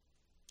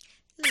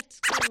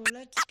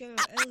let's go.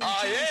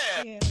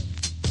 Oh, yeah.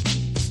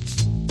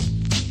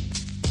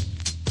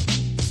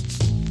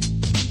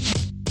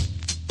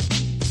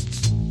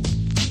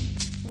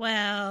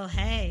 Well,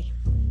 hey,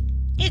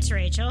 it's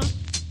Rachel,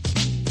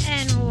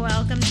 and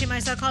welcome to my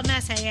so-called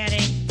mess. Hey,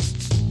 Eddie.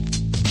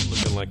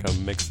 Looking like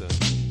I'm mixing.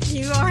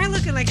 You are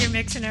looking like you're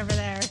mixing over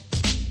there.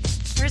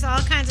 There's all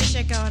kinds of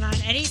shit going on.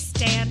 Eddie's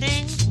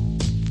standing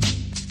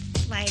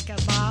like a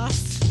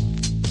boss.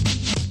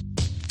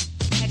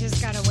 I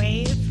just got a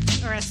wave,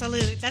 or a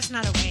salute. That's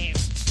not a wave.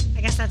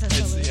 I guess that's a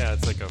salute.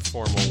 It's like a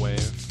formal wave.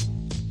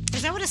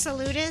 Is that what a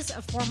salute is?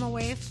 A formal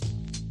wave?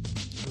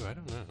 Ooh, I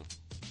don't know.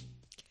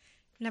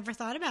 Never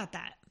thought about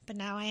that, but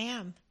now I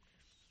am.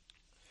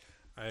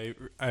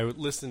 I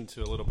listened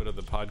to a little bit of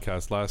the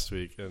podcast last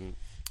week, and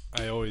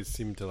I always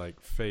seem to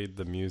like fade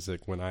the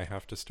music when I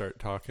have to start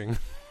talking.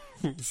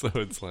 So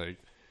it's like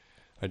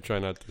I try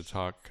not to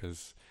talk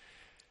because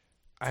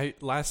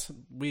last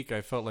week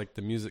I felt like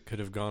the music could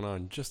have gone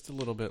on just a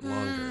little bit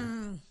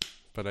longer,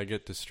 but I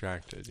get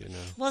distracted, you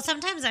know. Well,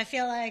 sometimes I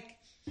feel like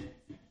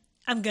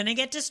I'm gonna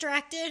get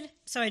distracted,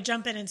 so I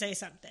jump in and say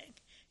something.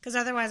 Because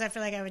otherwise I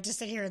feel like I would just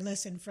sit here and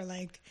listen for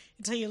like,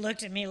 until you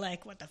looked at me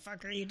like, what the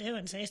fuck are you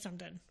doing? Say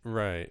something.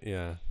 Right,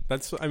 yeah.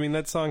 That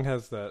song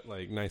has that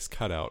like nice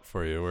cutout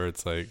for you where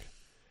it's like,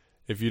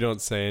 if you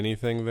don't say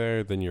anything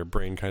there, then your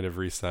brain kind of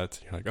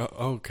resets. You're like,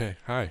 oh okay,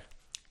 hi.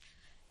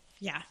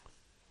 Yeah.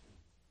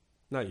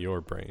 Not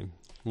your brain.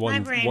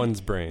 One's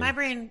brain. My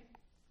brain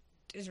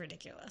is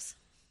ridiculous.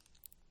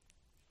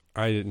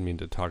 I didn't mean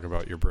to talk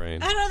about your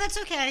brain. Oh, no, that's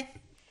okay.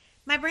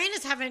 My brain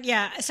is having,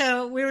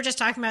 so we were just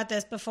talking about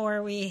this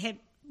before we hit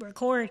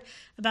record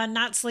about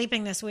not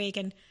sleeping this week,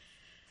 and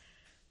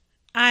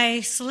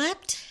I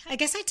slept, I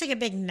guess I took a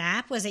big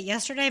nap. Was it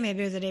yesterday?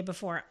 Maybe it was the day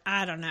before.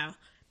 I don't know.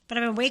 But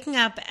I've been waking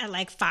up at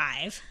like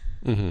 5.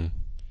 Mm-hmm.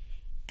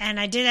 And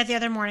I did that the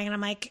other morning, and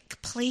I'm like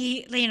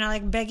completely,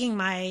 like begging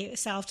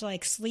myself to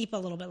like sleep a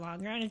little bit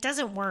longer, and it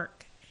doesn't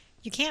work.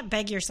 You can't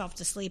beg yourself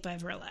to sleep,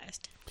 I've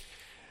realized.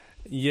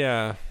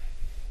 Yeah.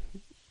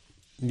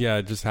 Yeah,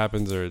 it just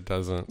happens or it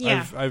doesn't.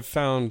 Yeah. I've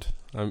found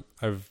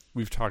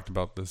we've talked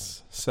about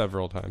this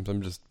several times.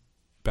 I'm just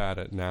bad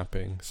at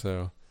napping.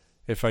 So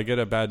if I get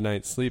a bad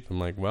night's sleep, I'm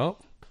like,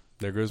 well,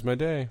 there goes my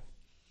day.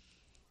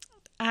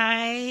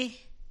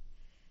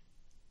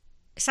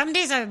 Some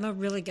days I'm a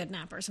really good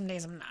napper, some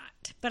days I'm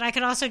not. But I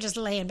could also just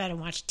lay in bed and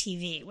watch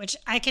TV, which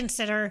I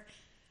consider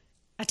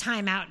a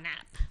timeout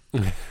nap.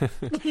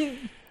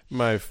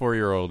 My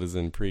 4-year-old is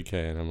in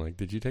pre-K, and I'm like,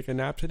 did you take a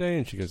nap today?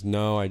 And she goes,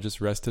 no, I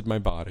just rested my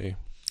body.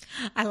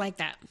 I like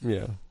that.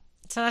 Yeah.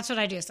 So that's what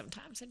I do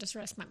sometimes. I just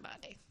rest my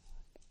body.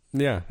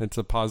 Yeah, it's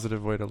a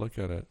positive way to look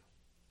at it.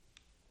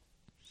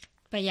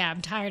 But yeah,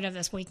 I'm tired of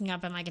this waking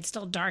up and like it's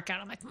still dark out.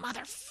 I'm like,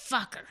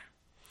 motherfucker.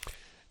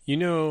 You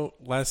know,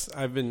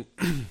 I've been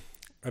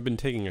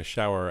taking a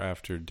shower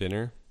after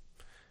dinner,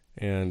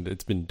 and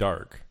it's been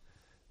dark.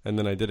 And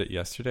then I did it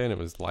yesterday, and it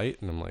was light,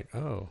 and I'm like,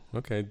 oh,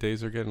 okay,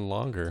 days are getting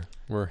longer.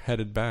 We're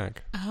headed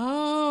back.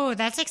 Oh,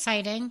 that's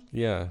exciting.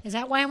 Yeah. Is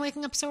that why I'm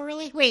waking up so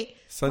early? Wait.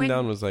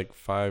 Sundown was like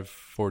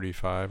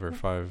 5:45 or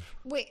 5.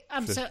 Wait,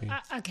 I'm so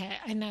okay.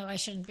 I know I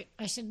should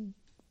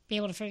be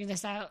able to figure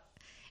this out.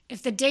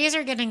 If the days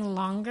are getting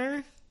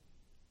longer,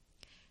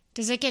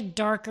 does it get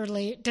darker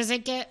late? Does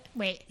it get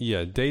wait?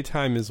 Yeah,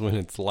 daytime is when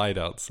it's light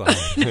outside,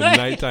 and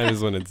nighttime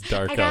is when it's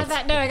dark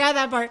outside. I got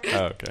that part.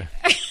 Oh, okay.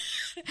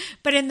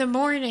 But in the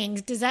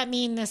mornings, does that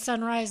mean the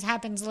sunrise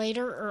happens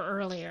later or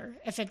earlier?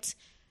 If it's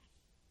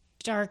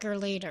darker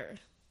later?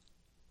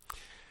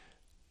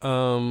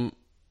 Yeah,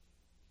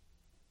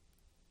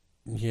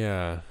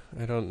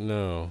 I don't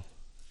know.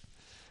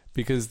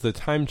 Because the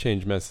time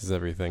change messes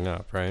everything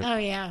up, right? Oh,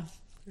 yeah.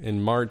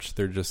 In March,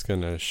 they're just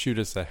going to shoot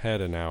us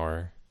ahead an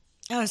hour.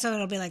 Oh, so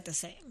it'll be like the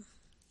same.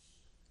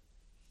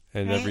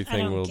 And right?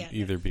 everything will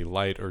either be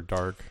light or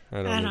dark.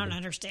 I don't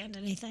understand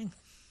anything.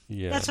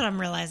 Yeah. That's what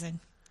I'm realizing.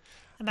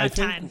 I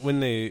think when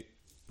they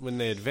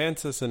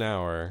advance us an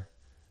hour,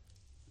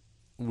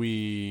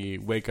 we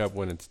wake up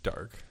when it's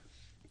dark.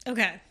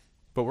 Okay.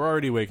 But we're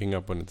already waking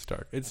up when it's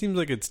dark. It seems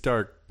like it's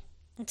dark.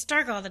 It's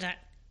dark all the time.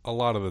 A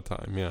lot of the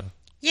time, yeah.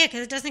 Yeah,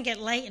 because it doesn't get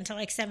light until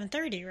like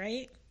 7:30,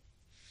 right?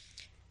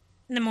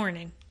 In the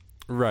morning.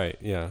 Right,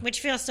 yeah. Which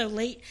feels so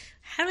late.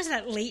 How is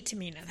that late to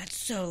me now? That's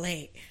so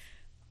late.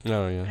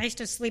 Oh, yeah. I used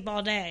to sleep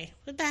all day.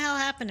 What the hell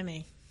happened to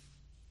me?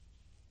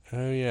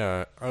 Oh,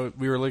 yeah.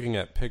 We were looking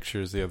at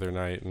pictures the other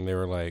night, and they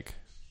were like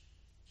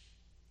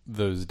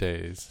those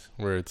days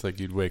where it's like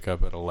you'd wake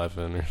up at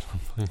 11 or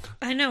something.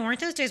 I know.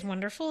 Weren't those days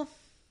wonderful?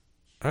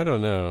 I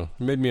don't know.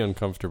 It made me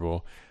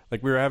uncomfortable.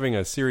 Like we were having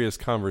a serious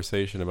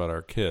conversation about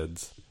our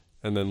kids,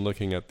 and then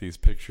looking at these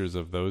pictures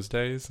of those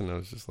days, and I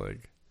was just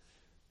like,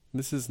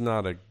 this is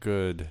not a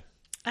good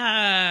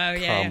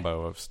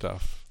combo of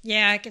stuff.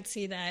 Yeah, I could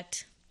see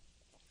that.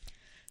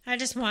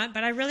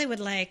 But I really would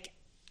like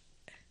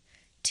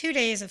 2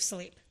 days of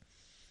sleep.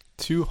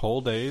 2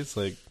 whole days?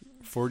 Like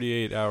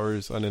 48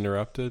 hours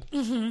uninterrupted?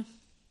 Mm-hmm.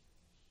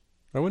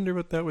 I wonder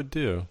what that would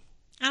do.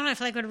 I don't know. I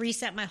feel like it would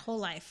reset my whole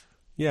life.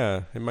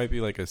 Yeah, it might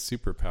be like a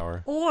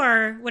superpower.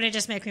 Or would it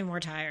just make me more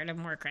tired and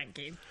more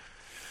cranky?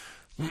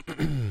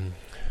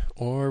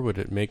 Or would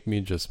it make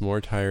me just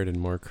more tired and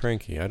more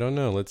cranky? I don't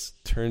know. Let's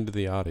turn to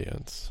the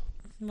audience.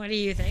 What do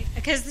you think?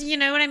 Because you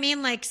know what I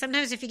mean? Like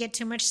sometimes if you get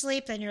too much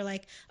sleep, then you're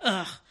like,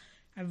 ugh,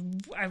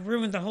 I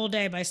ruined the whole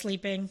day by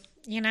sleeping,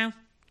 you know?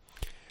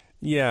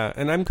 Yeah,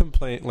 and I'm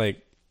complaining,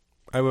 like,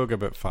 I woke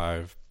up at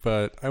 5,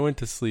 but I went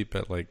to sleep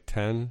at like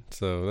 10,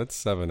 so that's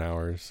 7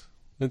 hours.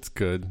 That's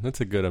good.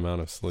 That's a good amount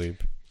of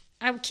sleep.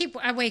 I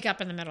wake up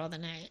in the middle of the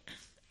night.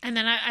 And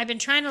then I've been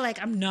trying to, like,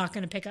 I'm not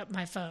going to pick up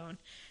my phone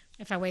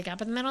if I wake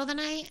up in the middle of the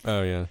night.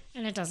 Oh, yeah.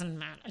 And it doesn't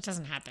matter. It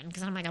doesn't happen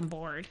because I'm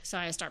bored. So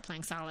I start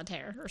playing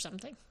solitaire or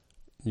something.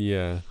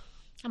 Yeah.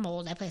 I'm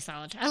old. I play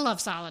solitaire. I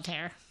love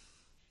solitaire.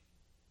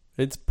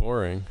 It's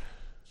boring.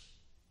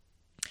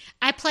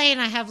 I play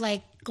and I have,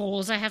 like,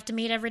 goals I have to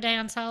meet every day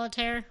on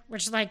solitaire,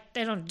 which, like,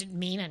 they don't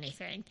mean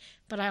anything.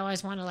 But I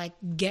always want to, like,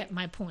 get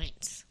my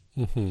points.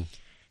 Mm-hmm.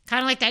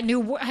 Kind of like that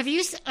new... Have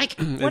you... like?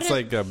 It's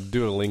like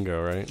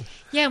Duolingo, right?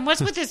 Yeah, and what's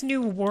with this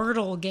new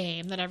Wordle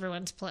game that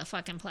everyone's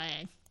fucking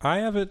playing? I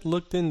haven't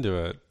looked into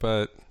it,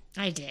 but...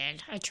 I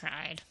did. I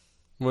tried.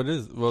 What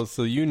is... Well,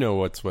 so you know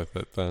what's with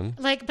it, then.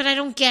 Like, but I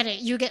don't get it.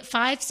 You get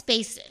 5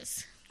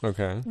 spaces.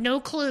 Okay.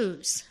 No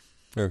clues.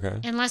 Okay.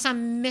 Unless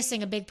I'm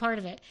missing a big part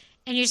of it.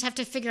 And you just have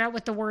to figure out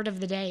what the word of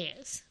the day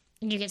is.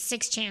 And you get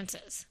 6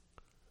 chances.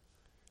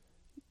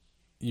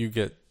 You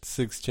get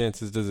 6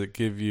 chances. Does it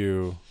give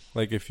you...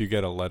 Like, if you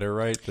get a letter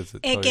right, does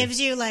it tell It gives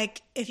you,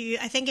 like,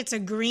 I think it's a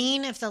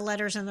green if the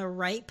letter's in the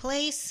right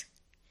place.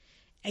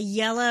 A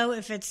yellow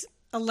if it's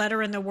a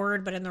letter in the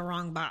word but in the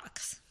wrong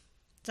box.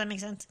 Does that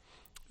make sense?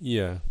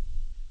 Yeah.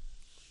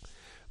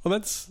 Well,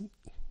 that's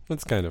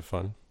kind of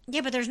fun. Yeah,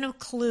 but there's no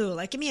clue.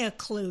 Like, give me a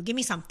clue. Give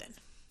me something.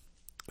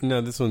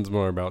 No, this one's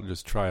more about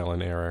just trial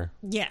and error.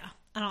 Yeah,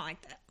 I don't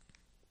like that.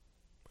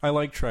 I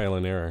like trial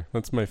and error.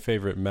 That's my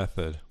favorite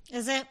method.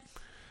 Is it?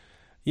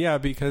 Yeah,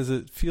 because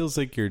it feels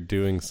like you're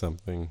doing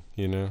something,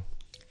 you know?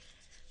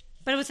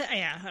 But with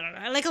I don't know.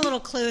 I like a little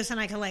clue so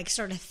I can, like,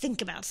 sort of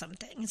think about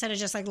something instead of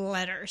just, like,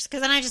 letters. Because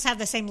then I just have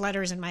the same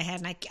letters in my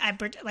head, and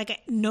I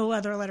no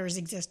other letters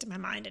exist in my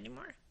mind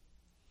anymore.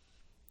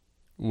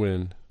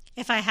 When?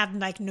 If I have,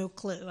 like, no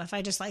clue. If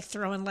I just, like,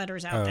 throw in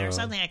letters out there,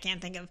 suddenly I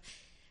can't think of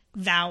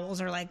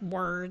vowels or, like,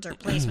 words or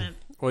placement.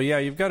 Well, yeah,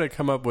 you've got to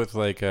come up with,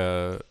 like,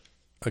 a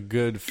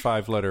good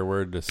 5-letter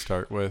word to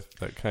start with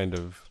that kind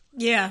of...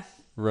 Yeah.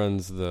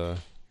 Runs the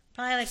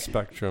probably like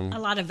spectrum. A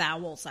lot of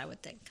vowels, I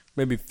would think.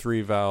 Maybe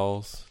 3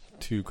 vowels,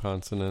 2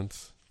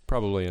 consonants,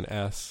 probably an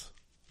S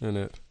in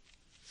it.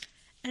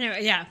 Anyway,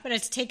 yeah, but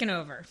it's taken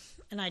over,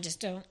 and I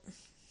just don't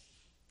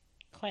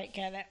quite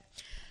get it.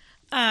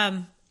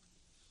 But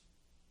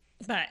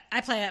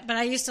I play it. But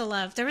I used to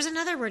love. There was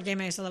another word game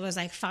I used to love. It was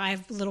like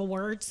 5 little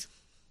words,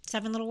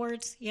 7 little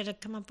words. You had to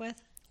come up with.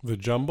 The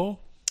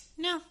Jumble?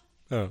 No.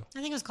 Oh,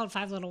 I think it was called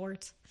 5 Little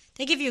Words.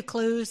 They give you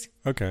clues.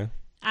 Okay.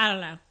 I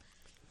don't know.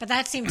 But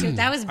that seemed to...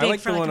 That was big. I like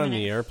for the like one a on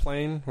minute. the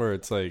airplane where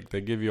it's like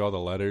they give you all the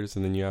letters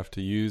and then you have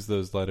to use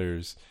those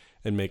letters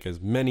and make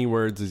as many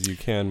words as you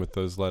can with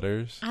those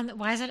letters.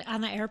 Why is it on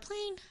the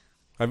airplane?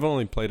 I've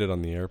only played it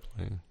on the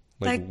airplane.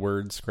 Like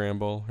word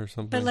scramble or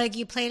something. But like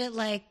you played it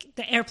like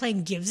the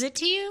airplane gives it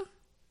to you?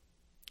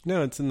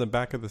 No, it's in the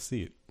back of the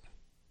seat.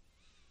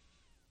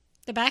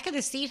 The back of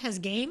the seat has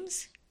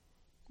games?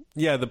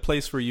 Yeah, the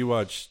place where you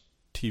watch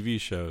TV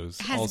shows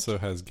also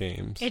has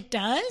games. It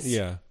does?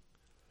 Yeah.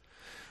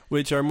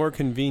 Which are more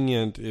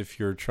convenient if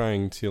you're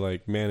trying to,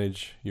 like,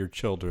 manage your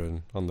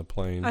children on the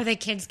plane. Are they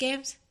kids'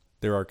 games?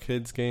 There are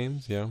kids'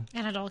 games, yeah.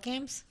 And adult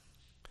games?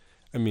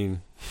 I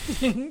mean,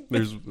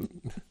 there's...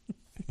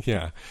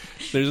 Yeah.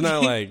 There's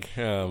not, like,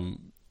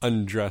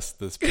 undress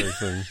this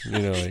person, you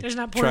know, like, there's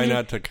not try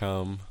not to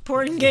come.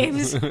 Porn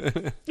games?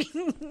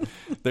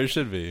 There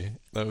should be.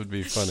 That would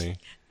be funny.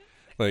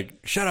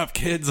 Like, shut up,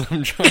 kids.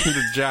 I'm trying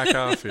to jack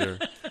off here.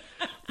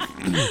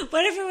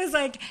 What if it was,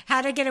 like,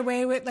 how to get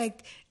away with,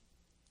 like...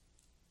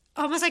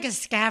 almost like a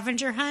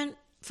scavenger hunt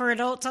for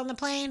adults on the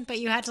plane, but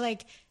you had to,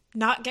 like,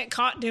 not get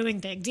caught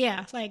doing things.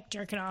 Yeah, like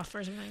jerking off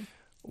or something.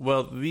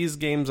 Well, these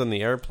games on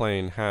the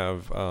airplane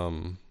have,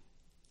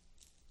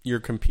 you're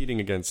competing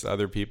against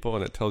other people,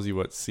 and it tells you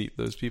what seat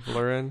those people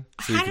are in.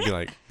 So you can be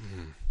like,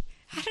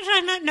 how did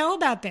I not know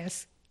about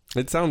this?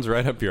 It sounds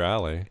right up your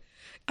alley.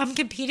 I'm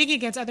competing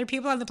against other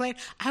people on the plane.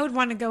 I would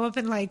want to go up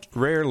and, like...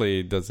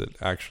 Rarely does it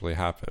actually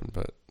happen,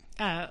 but...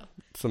 Oh.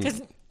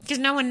 Because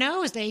no one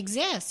knows they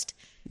exist.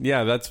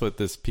 Yeah, that's what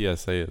this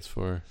PSA is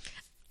for.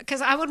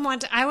 Because I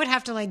would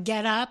have to, like,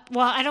 get up.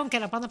 Well, I don't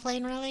get up on the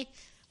plane, really.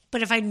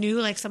 But if I knew,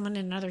 like, someone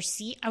in another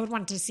seat, I would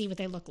want to see what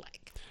they look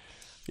like.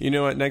 You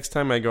know what? Next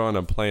time I go on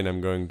a plane,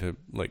 I'm going to,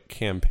 like,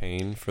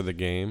 campaign for the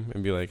game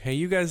and be like, hey,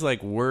 you guys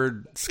like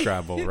word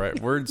scrabble, right?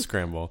 Word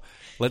scramble.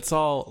 Let's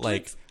all,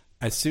 like,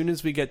 as soon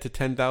as we get to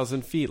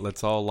 10,000 feet,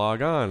 let's all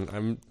log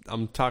on.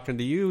 I'm talking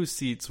to you,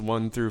 seats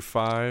 1 through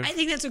 5. I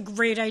think that's a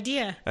great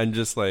idea. And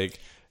just, like...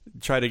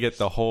 try to get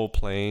the whole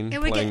plane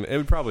playing. It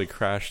would probably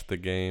crash the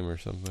game or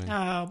something.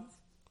 Oh.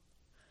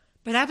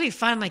 But that'd be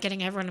fun, like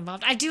getting everyone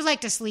involved. I do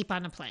like to sleep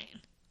on a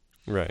plane.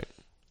 Right.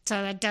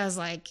 So that does,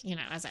 like, you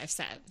know, as I've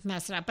said,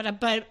 mess it up.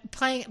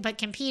 But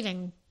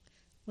competing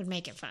would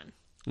make it fun.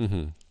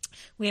 Mm-hmm.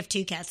 We have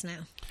 2 cats now.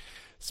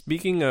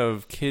 Speaking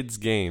of kids'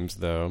 games,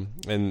 though,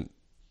 and,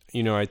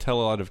 you know, I tell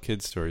a lot of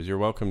kids' stories. You're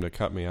welcome to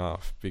cut me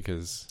off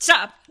because...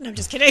 Stop! No, I'm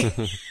just kidding.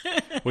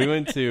 We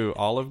went to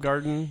Olive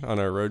Garden on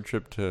our road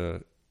trip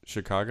to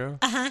Chicago.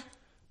 Uh-huh.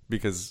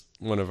 Because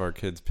one of our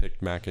kids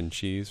picked mac and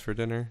cheese for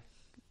dinner.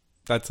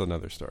 That's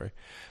another story.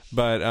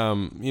 But,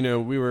 you know,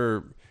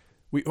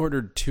 we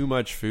ordered too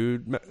much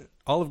food.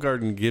 Olive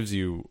Garden gives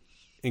you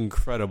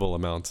incredible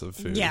amounts of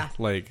food. Yeah.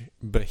 Like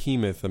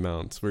behemoth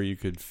amounts where you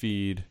could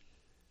feed...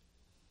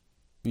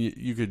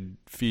 You could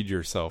feed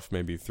yourself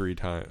maybe 3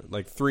 times,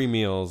 like 3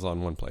 meals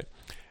on one plate.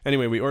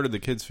 Anyway, we ordered the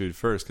kids' food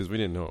first because we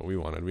didn't know what we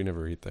wanted. We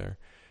never eat there.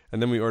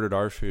 And then we ordered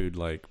our food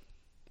like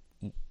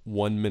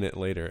 1 minute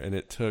later, and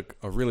it took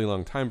a really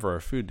long time for our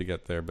food to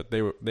get there, but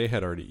they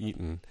had already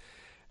eaten.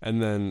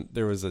 And then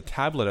there was a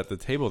tablet at the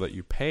table that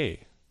you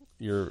pay.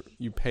 You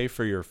pay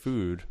for your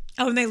food.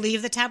 Oh, and they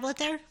leave the tablet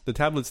there? The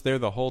tablet's there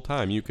the whole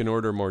time. You can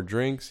order more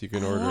drinks. You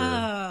can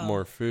order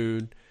more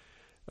food.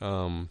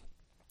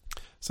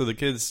 So the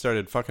kids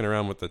started fucking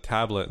around with the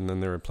tablet, and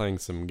then they were playing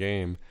some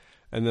game.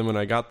 And then when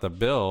I got the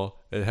bill,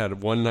 it had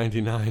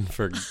 $1.99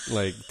 for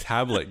like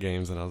tablet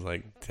games, and I was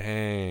like,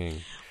 "Dang!"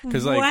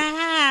 Because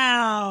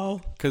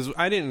wow. Because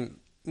I didn't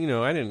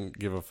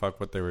give a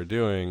fuck what they were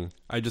doing.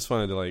 I just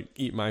wanted to like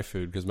eat my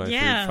food because my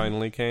food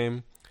finally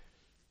came.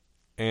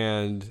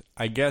 And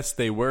I guess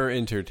they were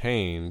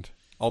entertained,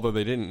 although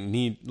they didn't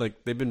need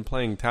they've been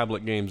playing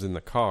tablet games in the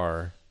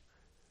car.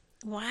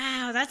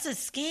 Wow, that's a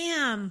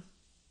scam.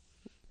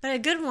 But a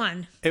good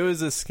one. It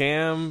was a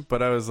scam,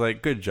 but I was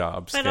like, good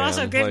job, scam. But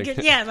also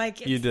good, yeah.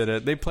 Like you did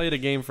it. They played a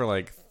game for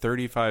like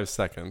 35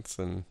 seconds,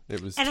 and it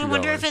was $2. And I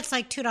wonder if it's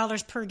like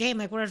 $2 per game.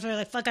 Like, what if they're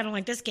like, fuck, I don't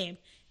like this game,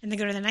 and they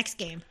go to the next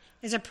game?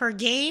 Is it per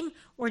game,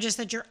 or just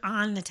that you're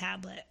on the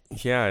tablet?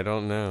 Yeah, I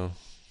don't know.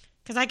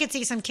 Because I could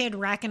see some kid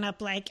racking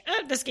up like,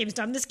 oh, this game's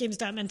dumb,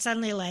 and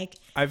suddenly like...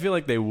 I feel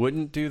like they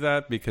wouldn't do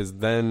that because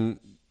then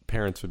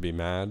parents would be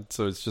mad.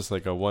 So it's just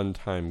like a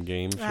one-time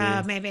game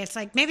fee. Maybe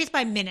it's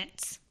by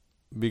minutes.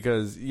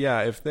 Because,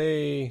 yeah, if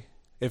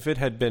it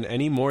had been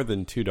any more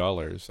than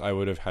 $2, I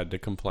would have had to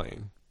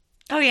complain.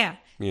 Oh, yeah.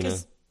 You know?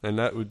 And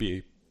that would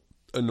be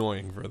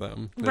annoying for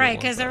them. Right,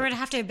 because there would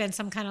have to have been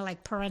some kind of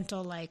like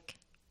parental like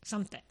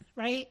something,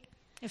 right?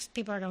 If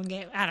people are going to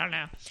get... I don't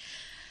know.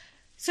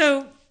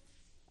 So,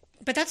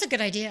 but that's a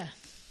good idea.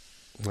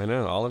 I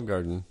know, Olive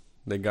Garden.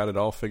 They got it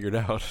all figured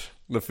out.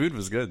 The food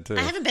was good, too.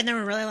 I haven't been there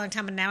in a really long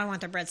time, and now I want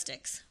their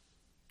breadsticks.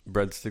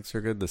 Breadsticks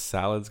are good. The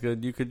salad's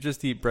good. You could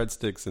just eat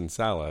breadsticks and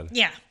salad.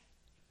 Yeah.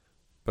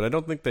 But I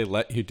don't think they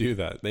let you do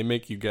that. They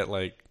make you get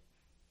like...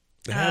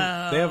 They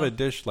have a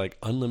dish like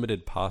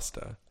unlimited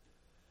pasta.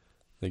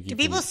 Like do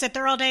people sit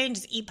there all day and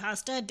just eat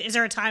pasta? Is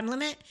there a time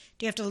limit?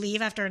 Do you have to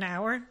leave after an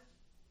hour?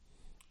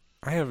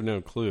 I have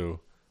no clue.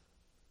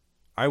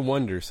 I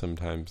wonder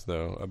sometimes,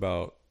 though,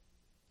 about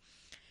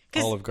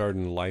Olive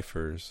Garden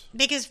lifers.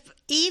 Because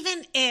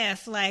even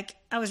if, like,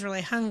 I was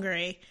really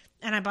hungry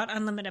and I bought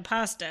unlimited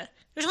pasta,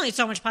 there's only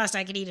so much pasta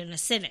I could eat in a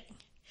sitting.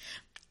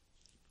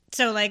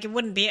 So, like, I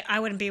wouldn't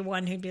be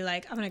one who'd be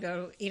like, I'm going to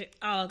go eat at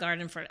Olive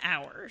Garden for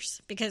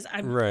hours because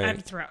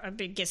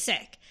I'd get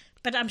sick.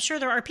 But I'm sure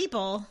there are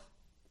people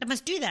that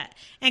must do that.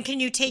 And can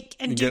you take...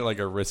 And get like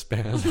a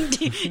wristband.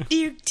 do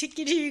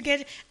you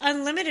get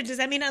unlimited? Does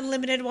that mean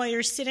unlimited while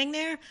you're sitting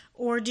there?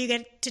 Or do you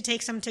get to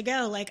take some to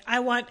go? Like, I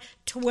want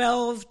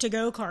 12 to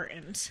go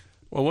cartons.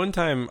 Well, one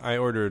time I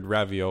ordered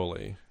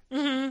ravioli.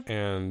 Mm-hmm.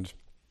 And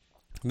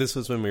this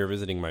was when we were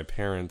visiting my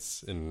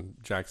parents in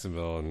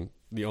Jacksonville, and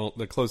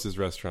the closest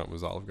restaurant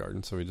was Olive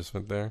Garden, so we just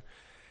went there.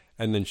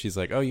 And then she's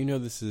like, oh,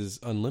 this is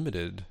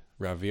unlimited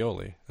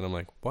ravioli. And I'm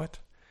like, what?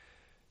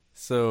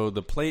 So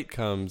the plate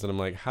comes, and I'm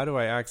like, how do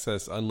I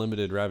access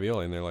unlimited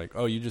ravioli? And they're like,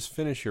 oh, you just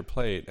finish your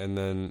plate and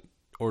then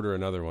order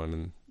another one,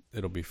 and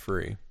it'll be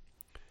free.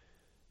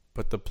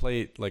 But the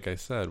plate, like I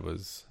said,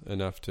 was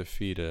enough to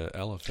feed an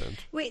elephant.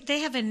 Wait, they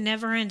have a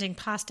never-ending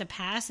pasta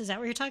pass? Is that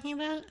what you're talking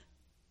about?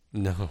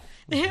 No.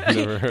 They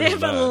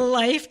have a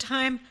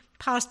lifetime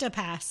pasta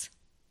pass.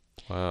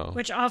 Wow.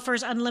 Which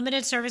offers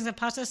unlimited servings of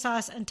pasta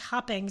sauce and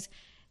toppings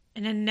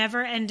and a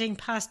never-ending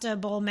pasta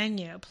bowl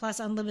menu, plus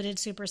unlimited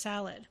super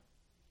salad.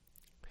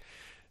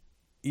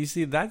 You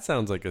see, that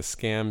sounds like a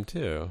scam,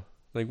 too.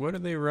 Like, what are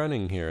they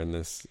running here in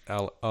this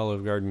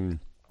Olive Garden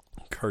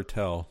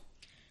cartel?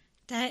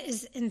 That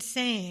is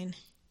insane.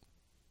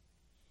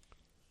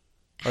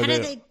 Are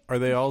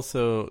they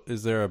also...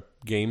 Is there a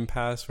game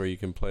pass where you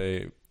can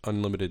play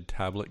unlimited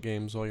tablet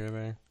games while you're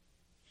there?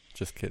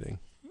 Just kidding.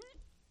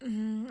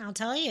 I'll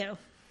tell you.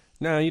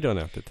 No, you don't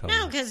have to tell me.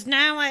 No, because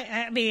now,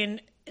 I mean,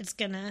 it's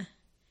gonna...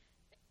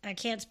 I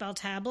can't spell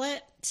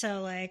tablet,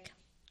 so, like...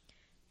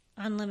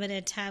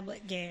 Unlimited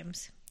tablet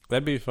games.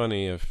 That'd be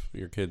funny if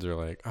your kids are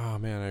like, oh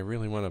man, I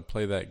really want to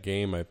play that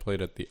game I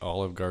played at the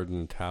Olive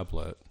Garden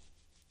tablet.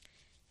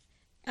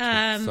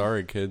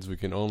 Sorry kids, we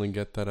can only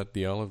get that at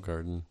the Olive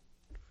Garden.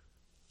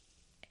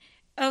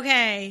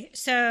 Okay,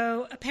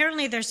 so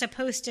apparently they're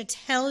supposed to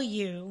tell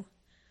you,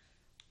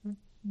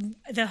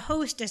 the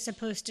host is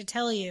supposed to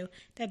tell you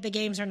that the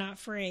games are not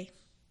free.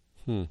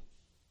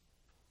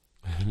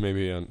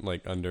 Maybe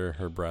under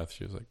her breath,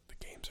 she was like, "The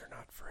games are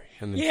not free,"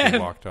 and then Yeah. she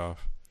walked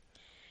off.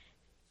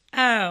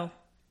 Oh,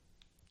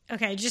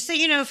 okay. Just so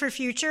you know for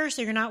future,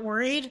 so you're not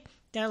worried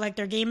that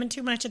they're gaming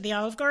too much at the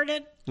Olive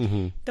Garden.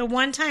 Mm-hmm. The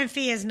one-time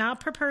fee is not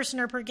per person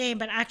or per game,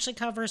 but actually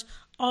covers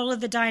all of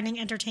the dining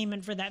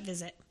entertainment for that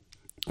visit.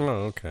 Oh,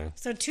 okay.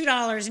 So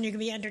 $2, and you can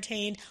be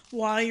entertained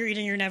while you're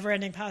eating your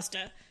never-ending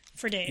pasta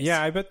for days.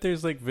 Yeah, I bet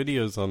there's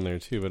videos on there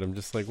too, but I'm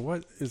just like,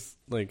 what is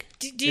do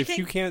you if think,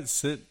 you can't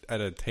sit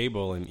at a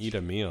table and eat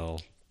a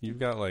meal, you've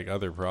got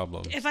other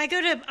problems. if I go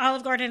to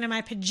Olive Garden in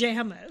my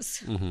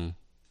pajamas,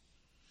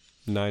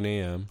 9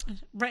 a.m.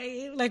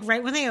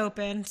 right when they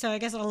open, so I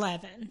guess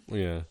 11,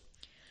 Yeah.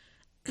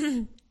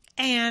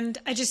 and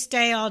I just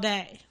stay all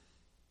day.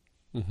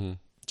 Mm-hmm.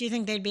 Do you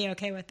think they'd be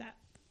okay with that?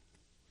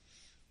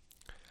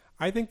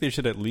 I think they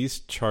should at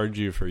least charge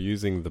you for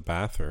using the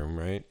bathroom,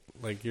 right?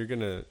 You're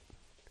gonna.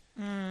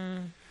 Yeah,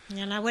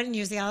 and I wouldn't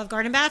use the Olive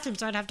Garden bathroom,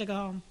 so I'd have to go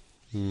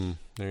home.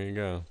 There you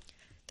go.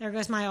 There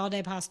goes my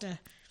all-day pasta.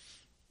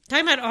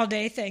 Talking about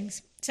all-day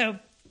things. So,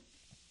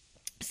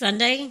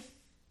 Sunday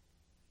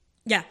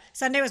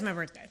was my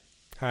birthday.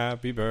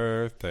 Happy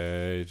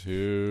birthday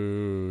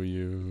to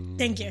you.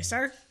 Thank you,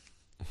 sir.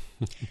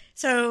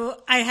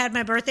 So, I had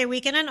my birthday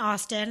weekend in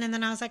Austin, and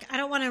then I was like, I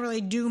don't want to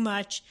really do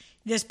much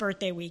this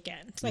birthday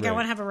weekend. I Right.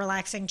 want to have a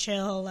relaxing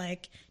chill,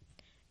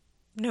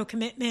 no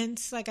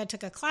commitments. I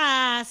took a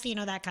class,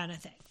 that kind of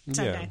thing.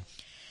 Sunday. Yeah.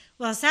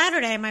 Well,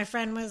 Saturday, my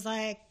friend was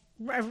I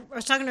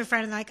was talking to a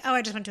friend and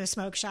I just went to a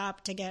smoke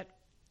shop to get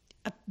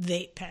a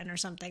vape pen or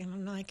something. And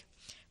I'm like,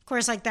 of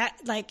course, that,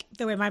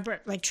 the way my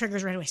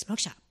triggers right away, smoke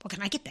shop. Well,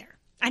 can I get there?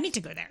 I need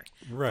to go there.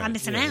 Right. I'm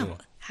missing Yeah, out. yeah.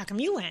 How come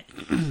you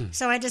went?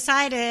 So I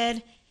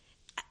decided,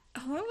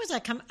 where was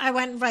I I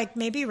went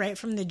maybe right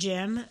from the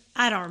gym.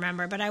 I don't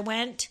remember, but I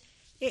went.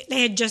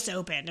 They had just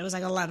opened. It was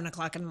 11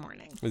 o'clock in the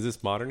morning. Is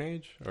this Modern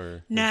Age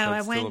or No, is that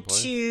I still a went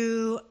place?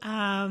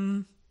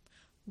 to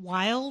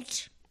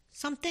Wild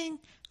something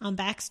on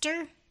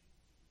Baxter,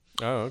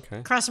 Oh, okay.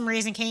 across from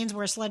Raising Cane's,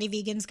 where Slutty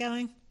Vegan's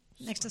going,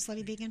 next to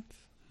Slutty Vegan.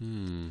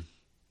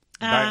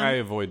 I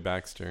avoid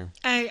Baxter.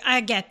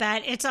 I get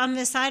that. It's on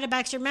this side of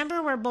Baxter.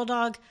 Remember where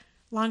Bulldog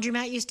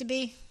Laundromat used to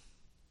be?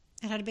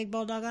 It had a big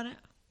bulldog on it.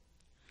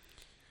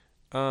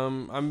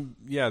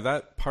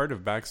 That part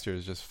of Baxter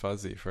is just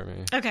fuzzy for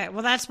me. Okay,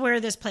 well, that's where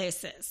this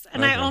place is.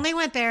 And Okay. I only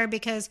went there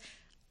because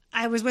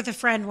I was with a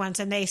friend once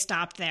and they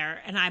stopped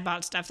there and I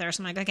bought stuff there.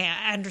 So I'm like, okay,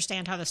 I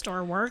understand how the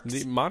store works.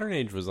 The Modern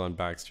Age was on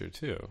Baxter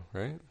too,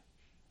 right?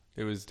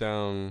 It was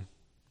down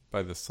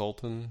by the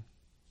Sultan.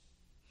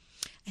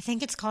 I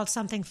think it's called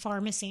something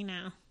pharmacy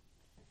now.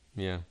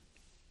 Yeah.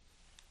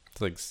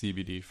 It's like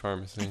CBD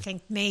pharmacy. I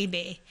think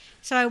maybe.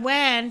 So I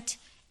went,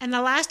 and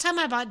the last time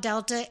I bought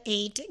Delta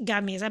 8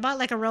 gummies, I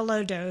bought a real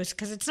low dose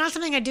because it's not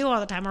something I do all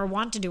the time or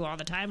want to do all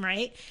the time,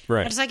 right?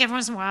 Right. I just every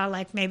once in a while,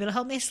 maybe it'll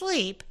help me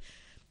sleep.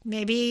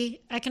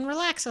 Maybe I can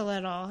relax a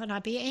little and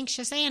not be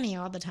anxious Annie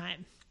all the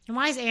time. And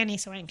why is Annie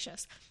so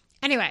anxious?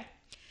 Anyway,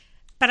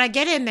 but I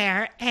get in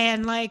there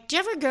and do you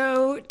ever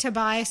go to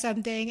buy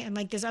something and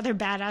this other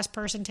badass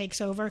person takes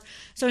over?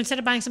 So instead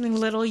of buying something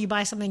little, you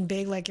buy something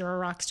big like you're a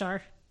rock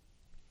star?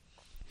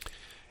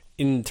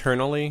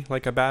 Internally,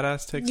 like a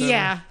badass takes over?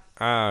 Yeah.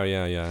 Oh,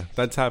 yeah.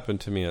 That's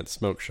happened to me at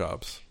smoke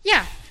shops.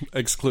 Yeah.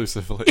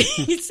 Exclusively.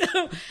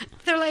 So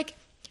they're like,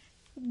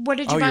 what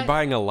did you Oh, buy? you're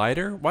buying a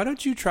lighter? Why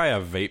don't you try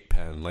a vape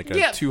pen, a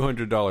Yeah.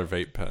 $200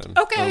 vape pen?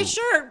 Okay,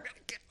 sure.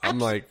 I'm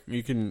like,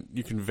 you can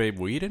vape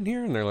weed in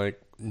here? And they're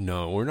like,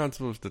 no, we're not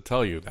supposed to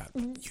tell you that.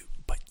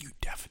 But you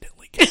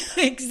definitely can.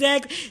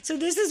 Exactly. So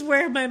this is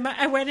where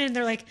I went in and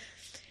they're like,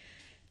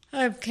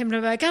 I came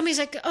to buy gummies.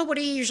 Like, oh, what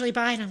do you usually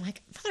buy? And I'm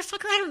like,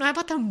 motherfucker, I don't know. I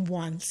bought them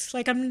once.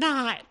 I'm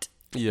not.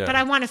 Yeah. But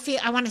I want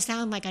to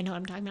sound like I know what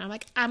I'm talking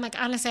about. I'm like,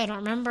 honestly, I don't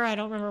remember. I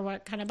don't remember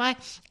what kind of buy.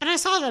 And I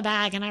saw the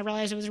bag and I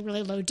realized it was a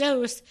really low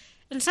dose.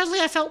 And suddenly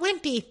I felt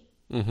wimpy.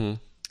 Mm-hmm.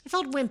 I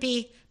felt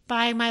wimpy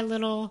buying my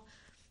little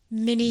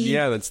mini.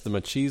 Yeah, that's the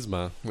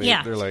machismo.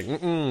 Yeah. They're like,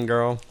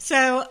 girl.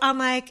 So I'm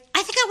like,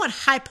 I think I want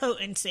high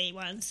potency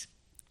ones.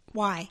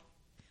 Why?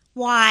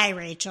 Why,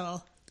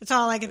 Rachel? That's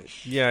all I can.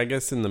 Yeah, I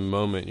guess in the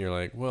moment you're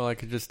like, well, I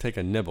could just take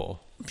a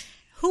nibble.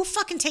 Who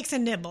fucking takes a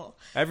nibble?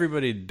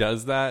 Everybody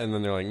does that, and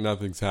then they're like,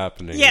 nothing's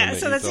happening. Yeah, and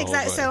so they eat that's the whole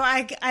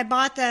exactly. thing. So I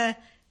bought I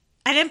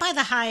didn't buy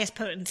the highest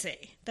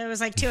potency. That was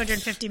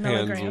 250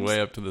 milligrams. Hands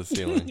way up to the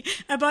ceiling.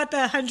 I bought the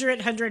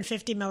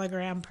 150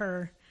 milligram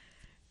per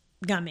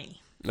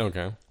gummy.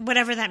 Okay.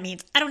 Whatever that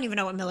means. I don't even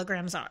know what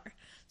milligrams are.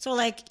 So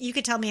you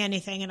could tell me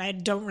anything and I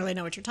don't really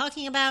know what you're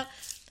talking about.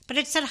 But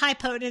it said high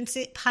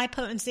potency.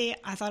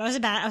 I thought I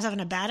was having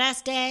a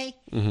badass day.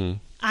 Mm-hmm.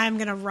 I'm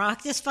going to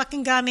rock this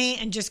fucking gummy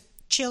and just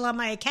chill on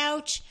my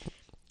couch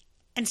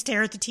and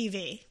stare at the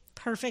TV.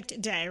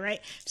 Perfect day, right?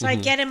 So I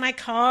get in my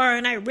car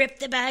and I rip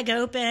the bag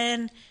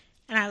open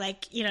and I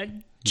like,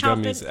 chomp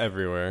Gummies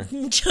everywhere.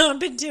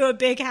 jump into a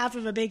big half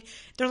of a big.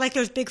 They're like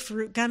those big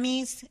fruit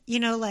gummies,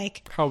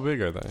 like How big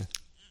are they?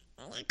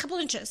 a couple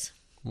inches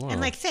Wow.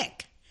 and like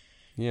thick.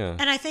 Yeah.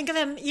 And I think of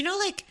them,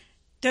 like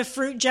the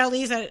fruit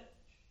jellies that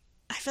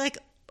I feel like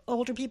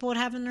older people would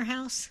have in their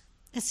house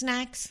as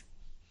snacks.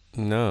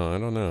 No, I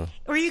don't know.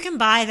 Or you can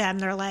buy them.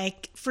 They're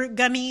like fruit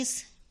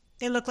gummies.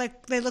 They look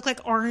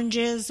like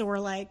oranges or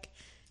like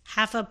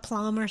half a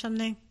plum or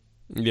something.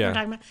 Yeah. I'm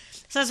talking about.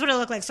 So that's what it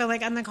looked like. So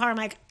like in the car, I'm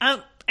like,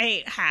 oh, I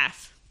ate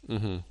half.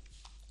 Mm-hmm.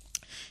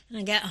 And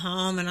I get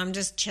home and I'm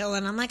just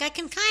chilling. I'm like, I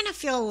can kind of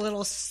feel a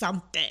little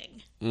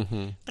something.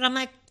 Mm-hmm. But I'm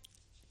like,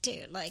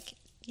 dude, like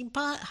you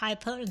bought high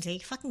potency,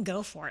 fucking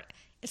go for it.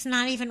 It's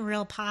not even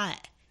real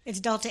pot. It's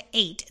Delta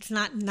 8. It's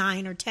not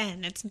 9 or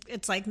 10.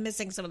 It's like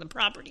missing some of the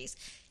properties.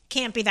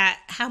 Can't be that.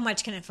 How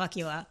much can it fuck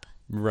you up?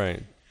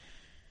 Right.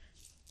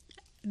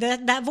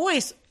 That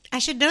voice, I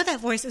should know that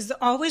voice is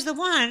always the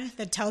one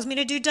that tells me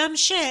to do dumb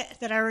shit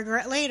that I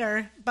regret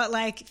later. But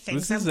like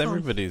things. This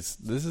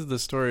is the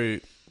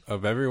story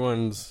of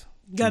everyone's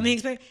gummy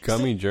experience.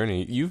 gummy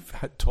journey. You've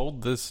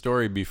told this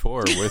story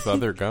before with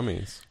other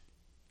gummies.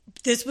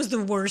 This was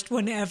the worst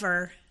one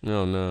ever.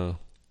 Oh no.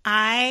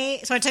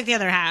 I took the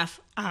other half,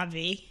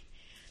 obvi.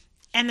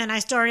 And then I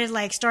started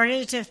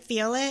to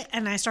feel it,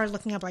 and I started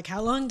looking up like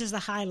how long does the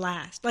high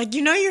last? Like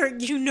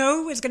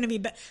it's going to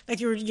be like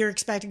you're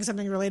expecting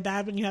something really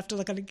bad, but you have to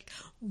look at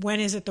when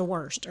is it the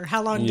worst or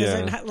how long does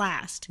it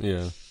last?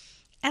 Yeah.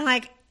 And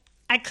like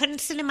I couldn't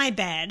sit in my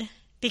bed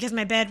because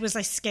my bed was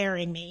like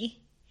scaring me.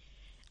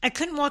 I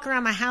couldn't walk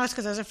around my house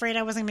because I was afraid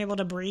I wasn't going to be able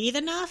to breathe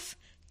enough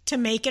to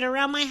make it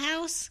around my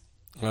house.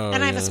 Oh,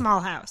 and I have a small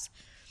house.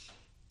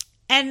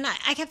 And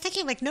I kept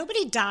thinking, like,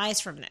 nobody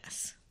dies from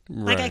this.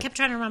 Like, I kept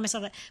trying to remind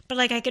myself that. But,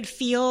 like, I could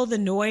feel the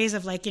noise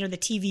of, like, the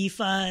TV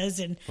fuzz.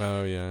 And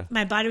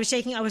my body was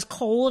shaking. I was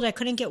cold. I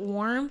couldn't get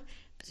warm.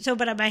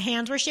 But my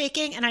hands were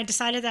shaking. And I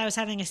decided that I was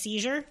having a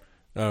seizure.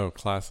 Oh,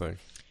 classic.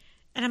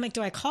 And I'm like,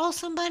 do I call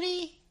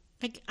somebody?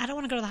 Like, I don't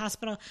want to go to the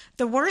hospital.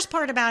 The worst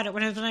part about it,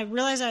 when I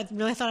realized I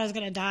really thought I was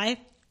going to die,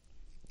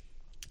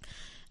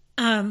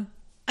 I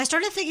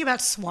started thinking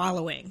about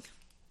swallowing.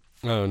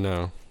 Oh,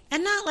 no.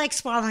 And not like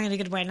swallowing in a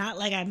good way, not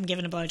like I'm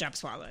giving a blowjob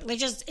swallowing. Like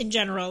just in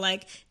general,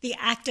 like the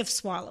act of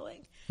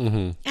swallowing.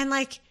 Mm-hmm. And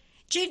like,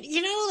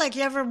 like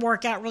you ever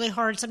work out really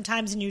hard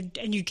sometimes and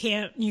you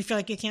feel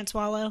like you can't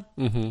swallow?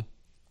 Mm-hmm.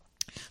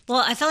 Well,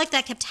 I felt like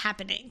that kept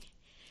happening.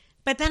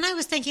 But then I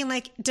was thinking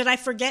like, did I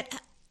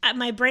forget?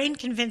 My brain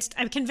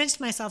I convinced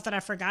myself that I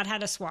forgot how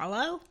to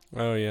swallow.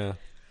 Oh, yeah.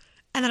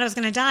 And that I was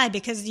going to die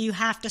because you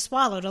have to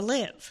swallow to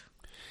live.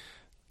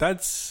 I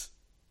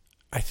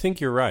think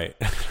you're right.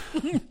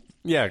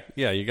 Yeah,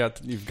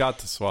 you've got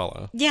to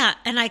swallow. Yeah,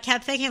 and I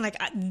kept thinking like,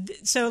 I'm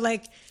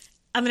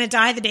going to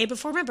die the day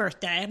before my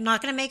birthday. I'm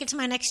not going to make it to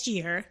my next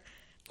year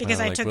because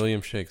I took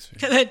William Shakespeare.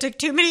 Because I took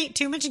too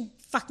much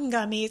fucking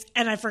gummies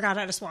and I forgot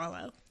how to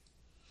swallow.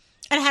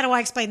 And how do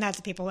I explain that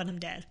to people when I'm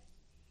dead?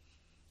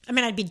 I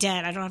mean, I'd be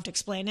dead. I don't have to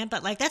explain it,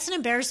 but like that's an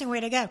embarrassing way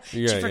to go.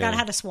 She forgot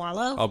how to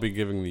swallow. I'll be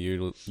giving the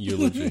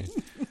eulogy.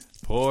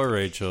 Poor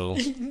Rachel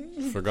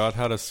forgot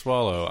how to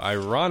swallow.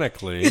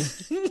 Ironically.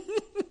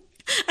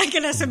 I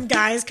could have some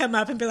guys come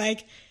up and be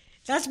like,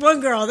 that's one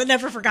girl that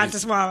never forgot to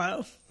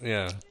swallow.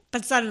 Yeah.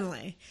 But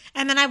suddenly.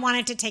 And then I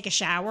wanted to take a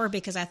shower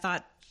because I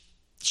thought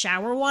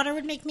shower water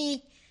would make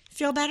me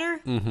feel better.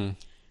 Mm-hmm.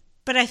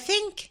 But I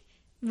think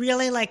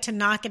really like to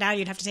knock it out,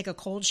 you'd have to take a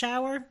cold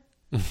shower.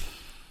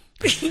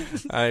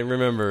 I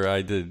remember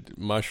I did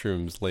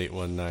mushrooms late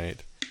one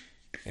night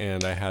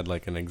and I had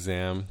like an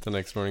exam the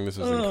next morning. This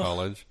was in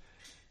college.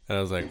 And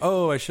I was like,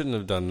 I shouldn't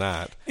have done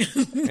that.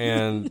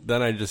 And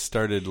then I just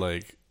started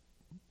like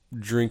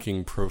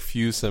drinking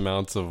profuse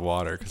amounts of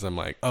water because I'm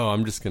like,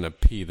 I'm just going to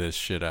pee this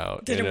shit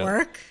out. Did it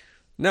work?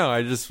 No,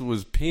 I just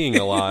was peeing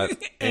a lot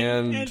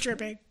and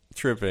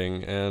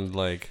tripping and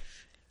like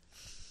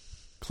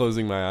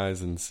closing my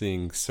eyes and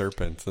seeing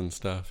serpents and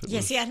stuff.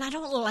 See, and I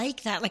don't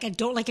like that. Like, I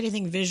don't like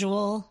anything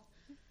visual.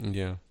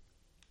 Yeah.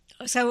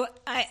 So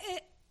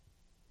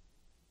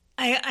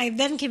I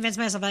then convinced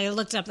myself, I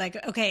looked up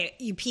like, okay,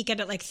 you peak it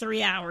at like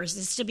 3 hours.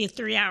 This should be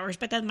 3 hours.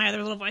 But then my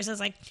other little voice was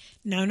like,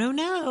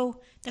 no.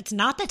 That's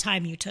not the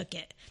time you took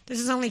it. This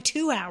is only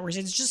 2 hours.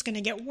 It's just going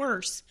to get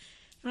worse.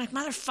 I'm like,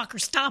 motherfucker,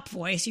 stop,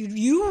 voice.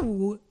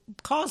 You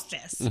caused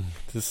this.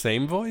 The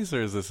same voice,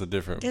 or is this a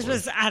different voice? This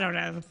was, I don't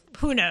know.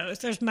 Who knows?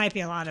 There might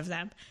be a lot of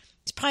them.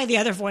 It's probably the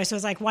other voice. It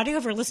was like, why do you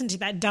ever listen to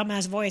that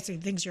dumbass voice who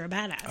thinks you're a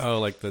badass? Oh,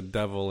 like the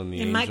devil and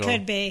the angel. It might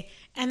could be.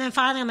 And then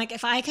finally, I'm like,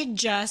 if I could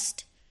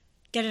just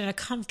get in a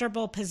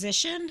comfortable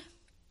position,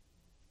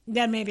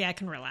 then maybe I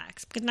can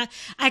relax. Because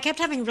I kept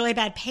having really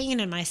bad pain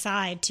in my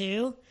side,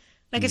 too.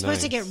 Like, it's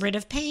supposed to get rid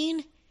of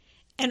pain.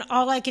 And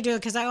all I could do,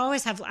 because I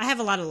have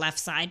a lot of left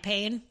side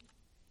pain.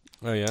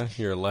 Oh, yeah?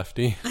 You're a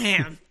lefty? I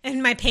am.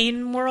 In my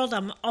pain world,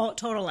 I'm all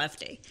total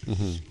lefty.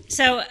 Mm-hmm.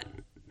 So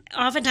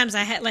oftentimes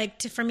I had,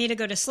 like, for me to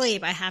go to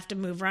sleep, I have to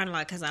move around a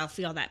lot because I'll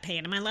feel that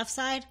pain in my left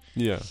side.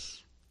 Yeah.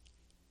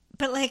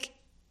 But, like,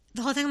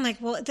 the whole thing, I'm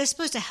like, well, this is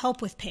supposed to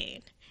help with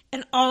pain.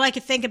 And all I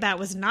could think about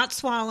was not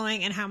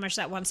swallowing and how much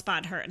that one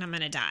spot hurt, and I'm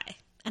going to die.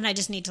 And I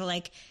just need to,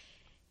 like,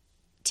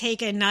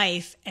 take a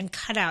knife and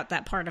cut out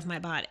that part of my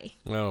body.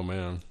 Oh,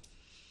 man.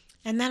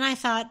 And then I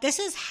thought, this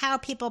is how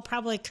people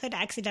probably could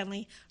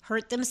accidentally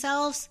hurt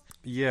themselves.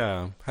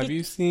 Yeah. Have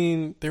you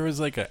seen, there was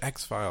like a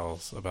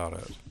X-Files about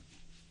it.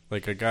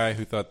 Like a guy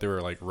who thought there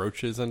were like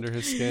roaches under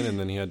his skin and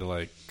then he had to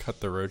like cut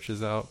the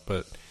roaches out,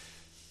 but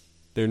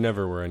there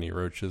never were any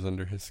roaches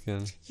under his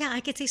skin. Yeah, I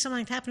could see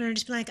something like that happen and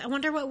just be like, I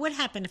wonder what would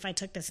happen if I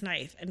took this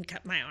knife and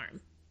cut my arm.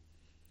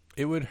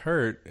 It would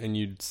hurt and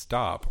you'd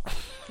stop.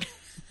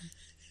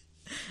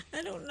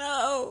 I don't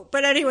know.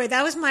 But anyway,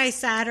 that was my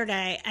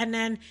Saturday. And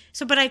then,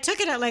 but I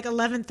took it at like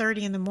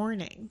 11:30 in the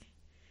morning.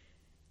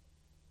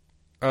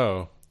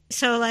 Oh.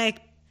 So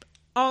like,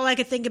 all I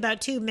could think about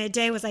too,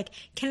 midday, was like,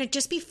 can it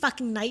just be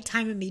fucking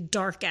nighttime and be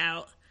dark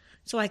out?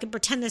 So I could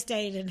pretend this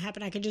day didn't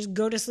happen. I could just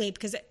go to sleep.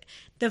 Because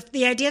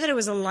the idea that it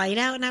was a light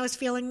out and I was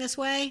feeling this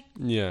way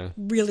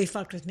really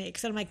fucked with me.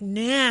 Because I'm like,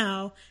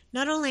 now,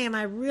 not only am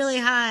I really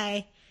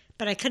high,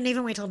 but I couldn't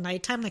even wait till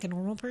nighttime like a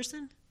normal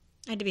person.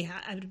 I had to be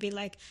high. I would be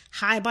like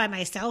high by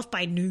myself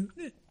by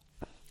noon.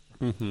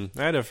 Mm-hmm.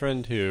 I had a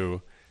friend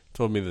who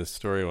told me this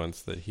story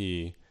once that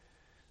he,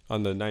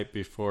 on the night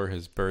before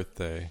his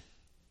birthday,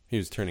 he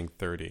was turning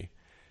 30.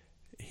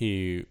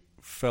 He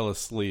fell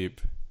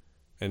asleep,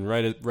 and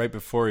right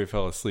before he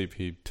fell asleep,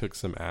 he took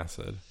some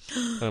acid.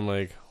 And I'm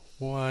like,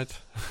 what?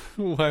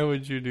 Why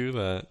would you do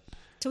that?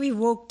 So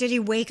did he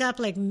wake up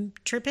like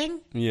tripping?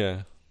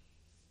 Yeah.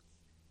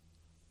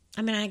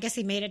 I mean, I guess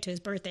he made it to his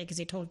birthday because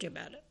he told you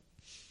about it.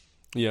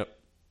 Yep.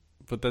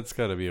 But that's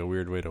got to be a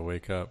weird way to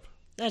wake up.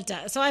 That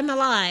does. So I'm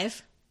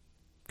alive.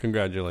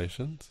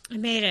 Congratulations. I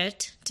made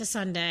it to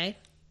Sunday.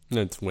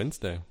 No, it's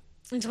Wednesday.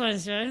 It's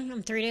Wednesday.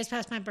 I'm 3 days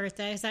past my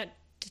birthday. Is that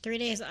 3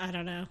 days? I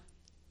don't know.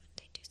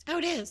 Oh,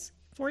 it is.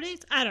 4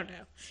 days? I don't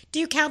know. Do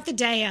you count the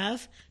day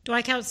of? Do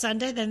I count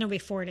Sunday? Then it'll be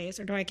 4 days.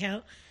 Or do I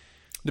count?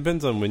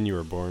 Depends on when you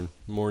were born.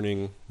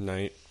 Morning,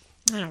 night.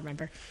 I don't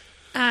remember.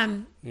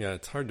 Yeah,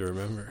 it's hard to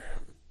remember.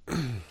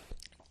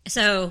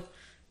 So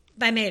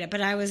I made it.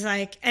 But I was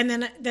like, and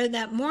then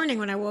that morning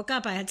when I woke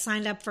up, I had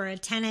signed up for a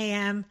 10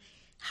 a.m.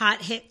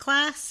 hot hit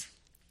class.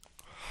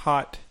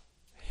 Hot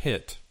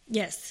hit.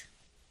 Yes.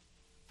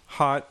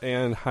 Hot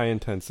and high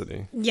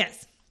intensity.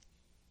 Yes.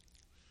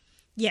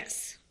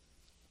 Yes.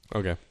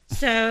 Okay.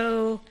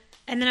 So,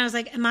 and then I was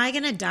like, am I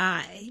going to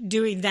die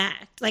doing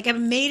that? Like, I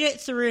made it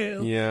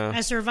through. Yeah.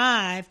 I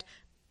survived.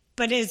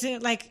 But is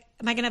it like,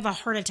 am I going to have a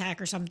heart attack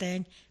or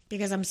something?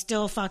 Because I'm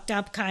still fucked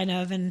up, kind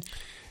of. And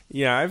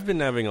yeah, I've been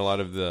having a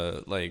lot of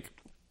the, like,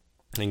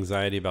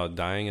 anxiety about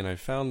dying, and I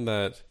found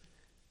that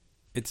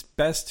it's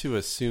best to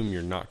assume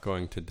you're not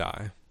going to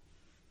die.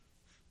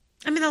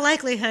 I mean, the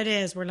likelihood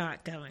is we're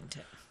not going to.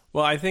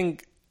 Well, I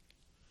think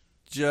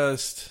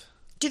just...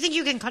 Do you think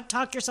you can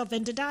talk yourself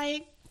into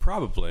dying?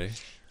 Probably.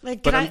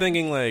 Like, but I'm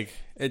thinking, like,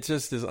 it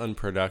just is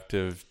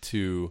unproductive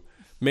to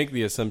make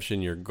the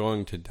assumption you're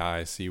going to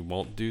die so you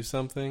won't do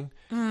something.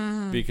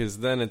 Mm. Because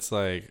then it's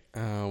like,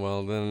 oh,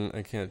 well, then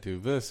I can't do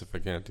this if I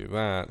can't do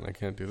that, and I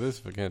can't do this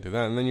if I can't do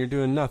that, and then you're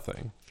doing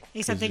nothing.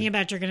 Except thinking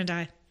about you're going to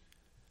die.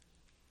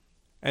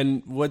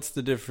 And what's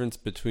the difference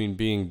between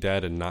being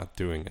dead and not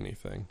doing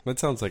anything? That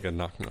sounds like a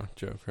knock-knock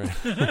joke,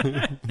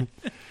 right?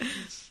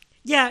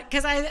 Yeah,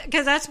 because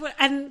that's what,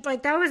 and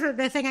like that was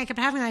the thing I kept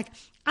having. Like,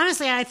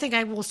 honestly, I think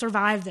I will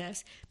survive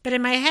this, but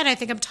in my head, I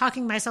think I'm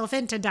talking myself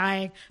into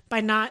dying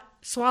by not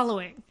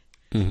swallowing.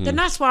 Mm-hmm. The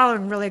not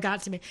swallowing really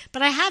got to me,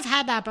 but I have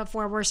had that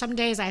before, where some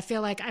days I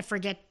feel like I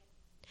forget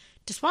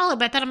to swallow,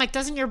 but then I'm like,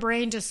 doesn't your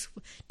brain just?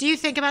 Do you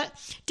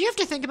have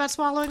to think about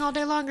swallowing all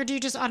day long, or do you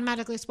just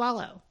automatically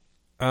swallow?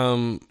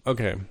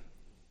 Okay.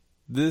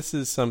 This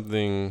is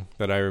something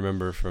that I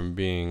remember from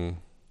being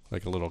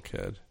like a little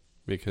kid,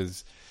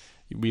 because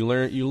you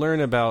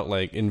learn about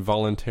like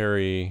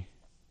involuntary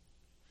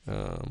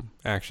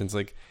actions.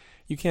 Like,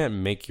 you can't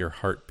make your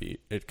heart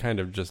beat. It kind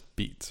of just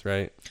beats,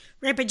 right?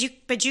 Right,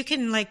 but you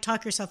can like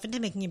talk yourself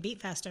into making it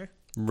beat faster.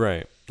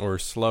 Right. Or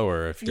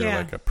slower if you're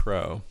like a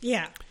pro.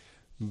 Yeah.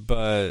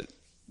 But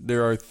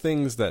there are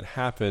things that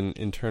happen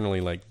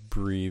internally, like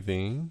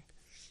breathing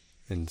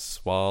and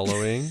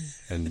swallowing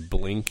and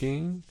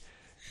blinking.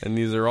 And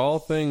these are all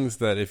things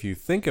that if you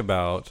think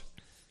about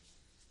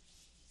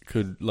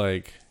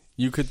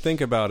you could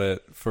think about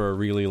it for a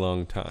really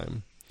long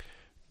time.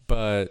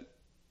 But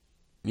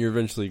you're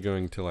eventually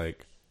going to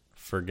like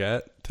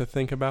forget to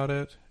think about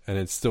it, and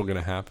it's still going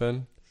to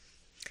happen.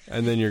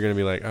 And then you're going to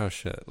be like, oh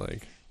shit,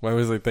 like, why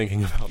was I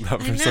thinking about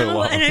that for so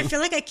long? And I feel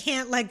like I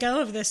can't let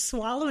go of this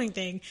swallowing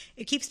thing.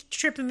 It keeps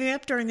tripping me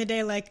up during the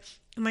day, like,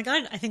 oh my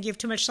God, I think you have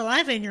too much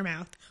saliva in your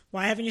mouth.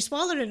 Why haven't you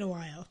swallowed in a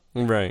while?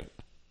 Right.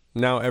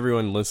 Now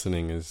everyone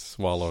listening is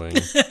swallowing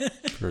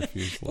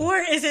profusely. Or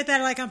is it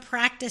that like I'm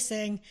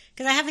practicing,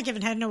 because I haven't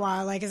given head in a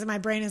while, like is it my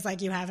brain is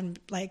like, you haven't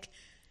like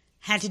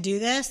had to do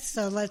this,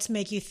 so let's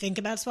make you think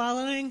about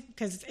swallowing,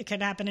 because it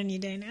could happen any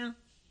day now.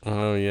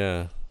 Oh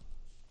yeah.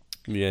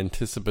 The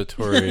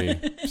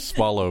anticipatory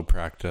swallow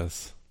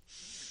practice.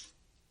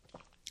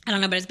 I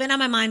don't know, but it's been on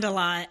my mind a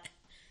lot.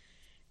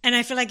 And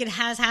I feel like it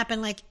has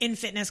happened like in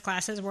fitness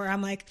classes where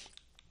I'm like,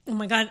 oh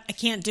my God, I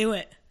can't do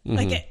it.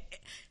 Like,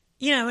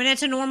 and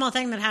it's a normal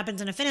thing that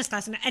happens in a fitness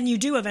class, and you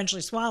do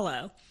eventually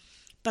swallow.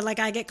 But like,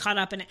 I get caught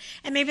up in it.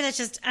 And maybe that's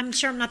just, I'm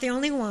sure I'm not the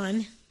only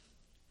one.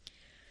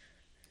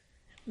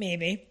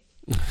 Maybe.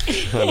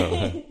 I don't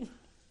know.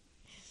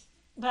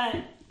 But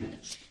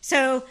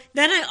so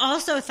then I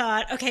also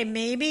thought, okay,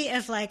 maybe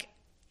if like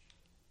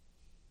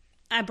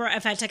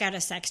if I took out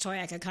a sex toy,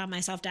 I could calm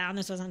myself down.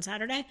 This was on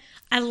Saturday.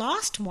 I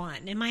lost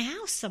one in my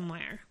house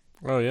somewhere.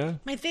 Oh, yeah?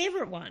 My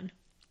favorite one.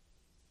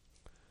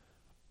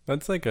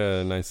 That's like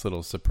a nice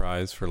little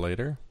surprise for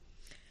later.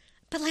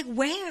 But like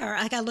where?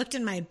 Like I looked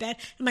in my bed.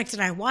 I'm like, did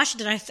I wash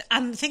it?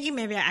 I'm thinking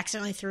maybe I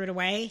accidentally threw it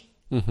away.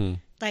 Mm-hmm.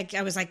 Like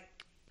I was like,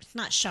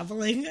 not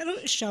shoveling. I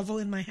don't shovel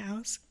in my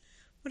house.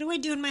 What do I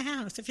do in my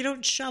house if you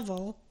don't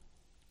shovel?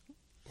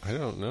 I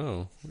don't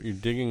know. You're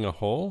digging a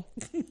hole?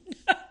 No,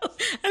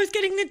 I was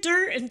getting the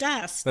dirt and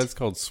dust. That's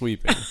called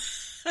sweeping.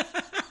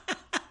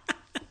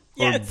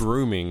 Or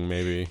brooming,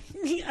 maybe.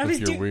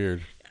 You're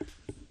weird.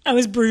 I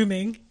was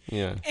brooming.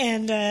 Yeah.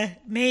 And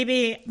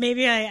maybe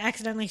I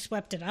accidentally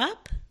swept it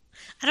up.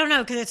 I don't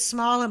know, because it's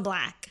small and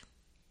black.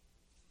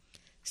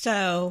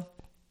 So.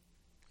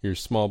 Your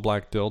small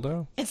black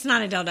dildo? It's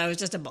not a dildo. It's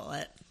just a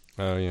bullet.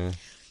 Oh, yeah.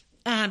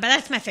 But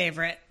that's my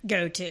favorite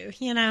go-to.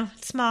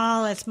 It's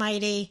small. It's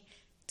mighty.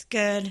 It's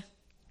good.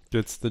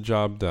 Gets the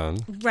job done.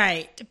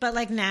 Right. But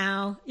like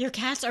now, your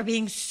cats are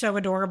being so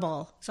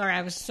adorable. Sorry,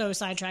 I was so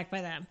sidetracked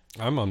by them.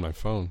 I'm on my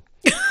phone.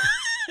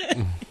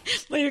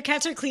 Well, your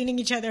cats are cleaning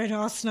each other and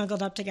all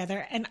snuggled up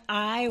together. And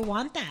I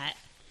want that.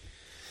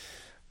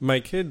 My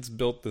kids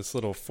built this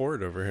little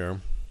fort over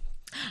here.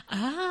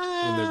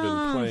 Oh. And they've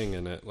been playing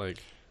in it. Like,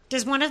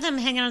 does one of them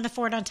hang out on the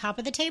fort on top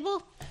of the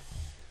table?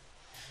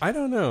 I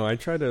don't know. I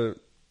try to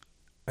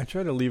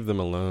leave them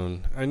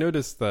alone. I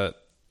noticed that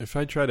if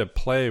I try to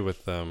play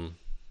with them,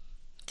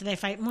 do they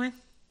fight more?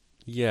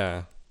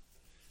 Yeah.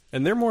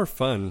 And they're more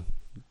fun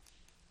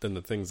than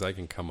the things I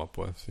can come up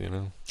with,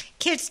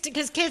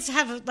 Because kids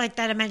have like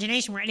that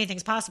imagination where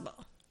anything's possible.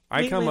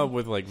 I come up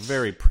with like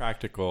very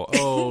practical,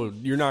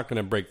 you're not going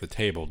to break the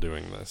table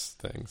doing this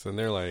things. And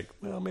they're like,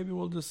 well, maybe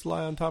we'll just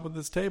lie on top of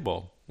this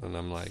table. And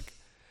I'm like,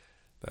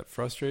 that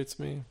frustrates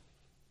me.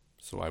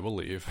 So I will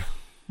leave.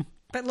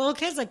 But little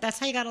kids, like, that's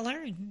how you got to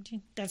learn.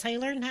 That's how you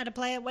learn how to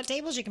play at what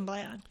tables you can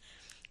play on.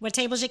 What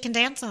tables you can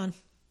dance on.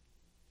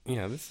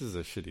 Yeah, this is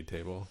a shitty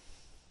table.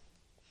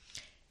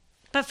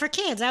 But for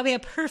kids, that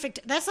would be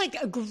that's like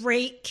a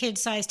great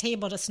kid-sized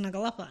table to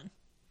snuggle up on.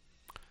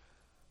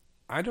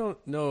 I don't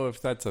know if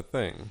that's a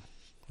thing.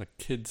 A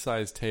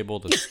kid-sized table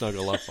to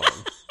snuggle up on.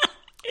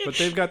 But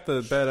they've got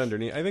the bed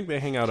underneath. I think they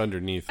hang out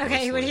underneath.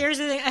 Okay, mostly. But here's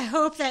the thing. I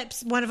hope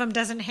that one of them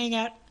doesn't hang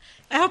out.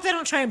 I hope they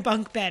don't try and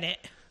bunk bed it.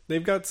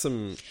 They've got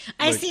some.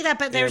 I see that,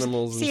 but there's.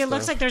 See, it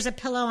looks like there's a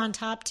pillow on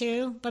top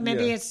too, but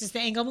maybe it's just the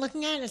angle I'm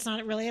looking at. It's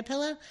not really a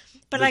pillow.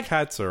 But the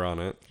cats are on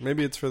it.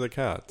 Maybe it's for the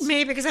cats.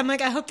 Maybe because I'm like,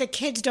 I hope the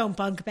kids don't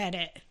bunk bed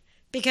it,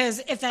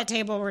 because if that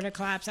table were to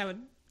collapse, that would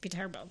be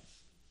terrible.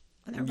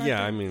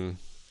 Yeah, I mean,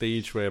 they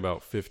each weigh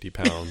about 50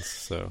 pounds,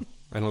 so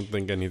I don't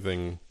think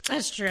anything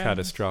that's true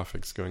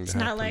catastrophic is going to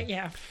happen. Not like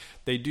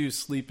They do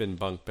sleep in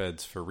bunk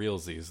beds for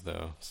realsies,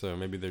 though, so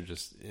maybe they're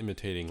just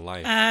imitating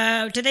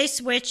life. Do they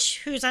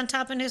switch who's on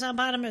top and who's on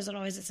bottom, or is it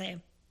always the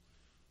same?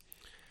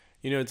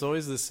 It's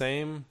always the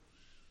same,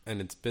 and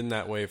it's been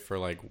that way for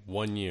like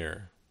 1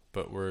 year,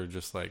 but we're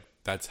just like,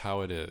 that's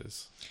how it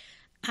is.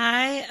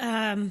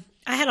 I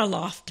had a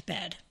loft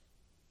bed.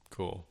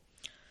 Cool.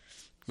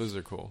 Those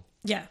are cool.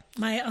 Yeah,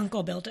 my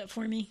uncle built it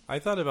for me. I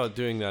thought about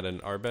doing that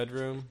in our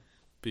bedroom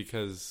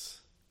because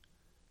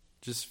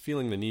just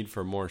feeling the need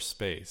for more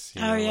space.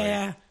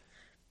 Yeah.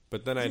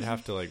 But then I'd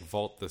have to like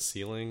vault the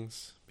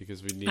ceilings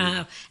because we'd need.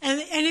 And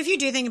if you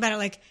do think about it,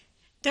 like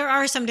there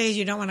are some days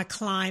you don't want to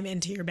climb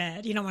into your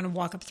bed. You don't want to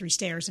walk up 3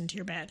 stairs into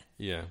your bed.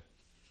 Yeah.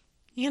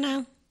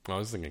 I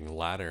was thinking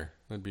ladder.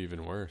 That'd be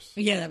even worse.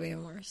 Yeah, that'd be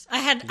even worse. I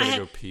had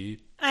go pee.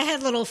 I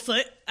had little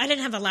foot. I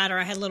didn't have a ladder.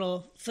 I had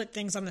little foot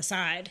things on the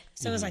side,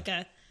 so it was like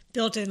a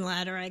built-in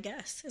ladder, I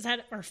guess. Is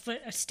that or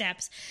foot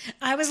steps?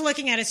 I was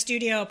looking at a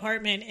studio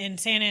apartment in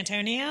San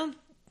Antonio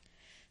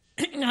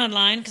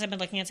online because I've been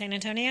looking at San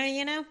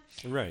Antonio,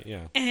 Right.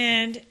 Yeah.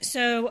 And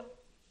so,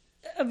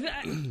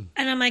 and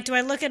I'm like, do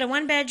I look at a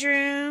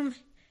 1-bedroom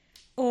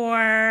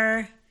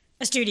or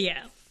a studio?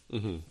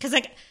 Because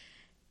like,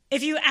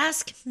 if you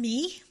ask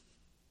me,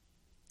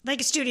 like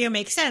a studio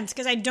makes sense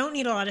because I don't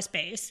need a lot of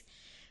space.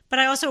 But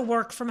I also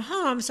work from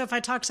home, so if I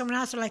talk to someone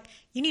else, they're like,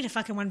 you need a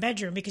fucking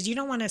 1-bedroom because you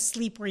don't want to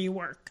sleep where you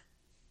work.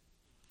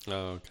 Oh,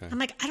 okay. I'm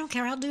like, I don't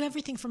care. I'll do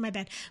everything from my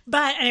bed.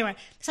 But anyway,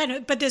 side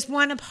note, but this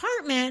one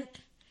apartment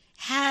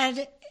has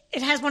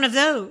one of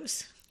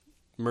those.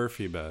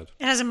 Murphy bed.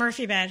 It has a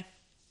Murphy bed.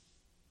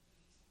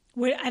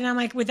 And I'm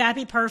like, would that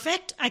be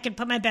perfect? I could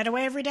put my bed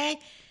away every day?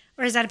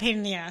 Or is that a pain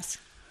in the ass?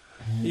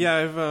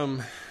 Yeah,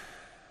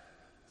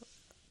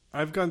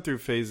 I've gone through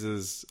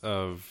phases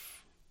of,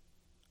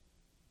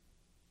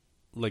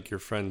 like your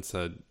friend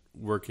said,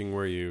 working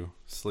where you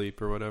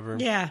sleep or whatever.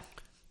 Yeah.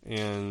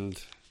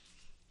 And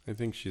I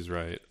think she's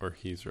right, or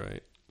he's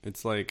right.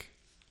 It's like,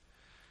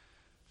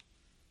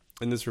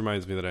 and this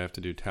reminds me that I have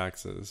to do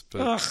taxes,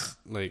 but Ugh.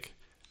 like,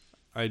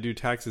 I do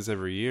taxes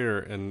every year,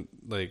 and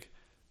like,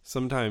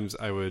 sometimes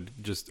I would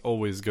just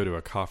always go to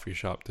a coffee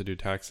shop to do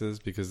taxes,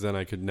 because then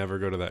I could never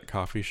go to that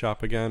coffee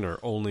shop again, or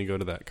only go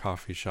to that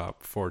coffee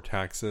shop for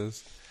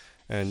taxes,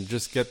 and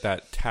just get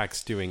that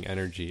tax doing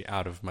energy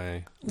out of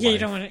my Yeah, life. you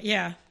don't want to,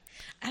 yeah.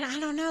 And I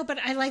don't know, but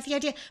I like the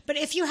idea. But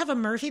if you have a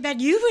Murphy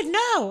bed, you would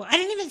know. I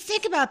didn't even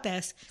think about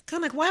this. Because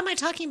I'm like, why am I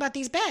talking about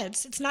these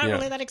beds? It's not Yeah.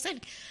 really that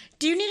exciting.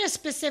 Do you need a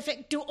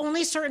specific, do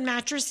only certain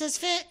mattresses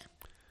fit?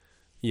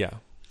 Yeah.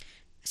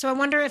 So I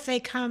wonder if they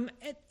come,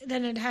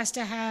 then it has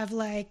to have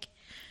like,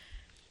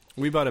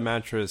 We bought a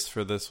mattress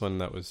for this one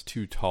that was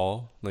too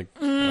tall, like,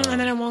 and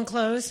then it won't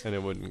close. and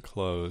it wouldn't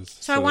close.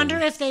 So I wonder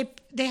then, if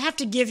they have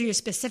to give you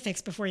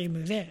specifics before you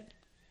move in.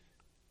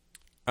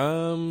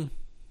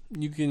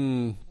 you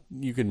can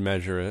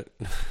measure it.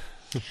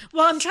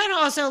 Well, I'm trying to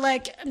also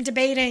like, I'm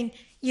debating,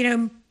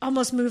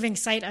 almost moving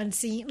sight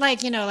unseen.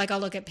 Like, like I'll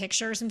look at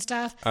pictures and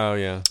stuff. Oh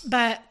yeah.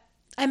 But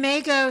I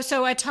may go.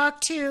 So I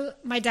talked to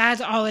my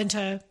dad's all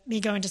into me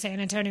going to San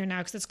Antonio now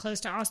because it's close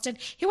to Austin.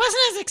 He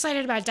wasn't as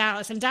excited about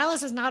Dallas, and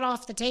Dallas is not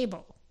off the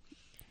table.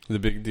 The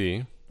Big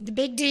D. The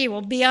Big D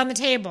will be on the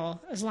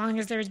table as long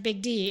as there's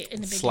Big D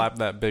in the Big Slap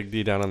that Big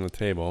D down on the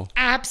table. D.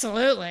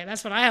 Absolutely.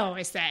 That's what I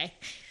always say.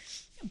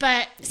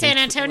 But San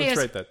Antonio's...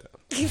 Let's write that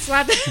down.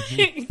 Slap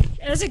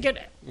That's a good...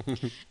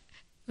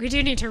 We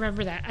do need to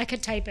remember that. I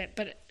could type it,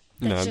 but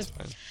No, that's it's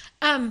just...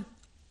 fine.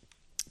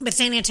 But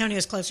San Antonio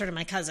is closer to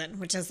my cousin,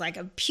 which is like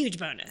a huge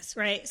bonus,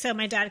 right? So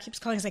my dad keeps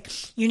calling. He's like,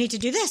 you need to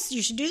do this.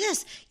 You should do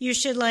this. You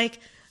should like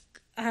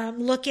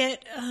look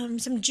at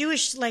some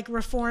Jewish like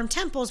reform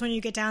temples when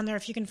you get down there.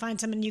 If you can find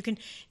some, and you can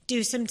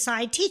do some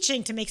side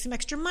teaching to make some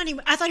extra money.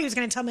 I thought he was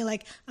going to tell me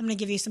like, I'm going to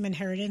give you some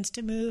inheritance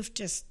to move,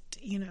 just,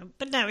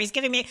 but no, he's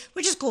giving me,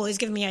 which is cool. He's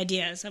giving me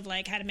ideas of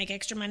like how to make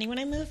extra money when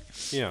I move.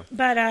 Yeah.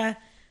 But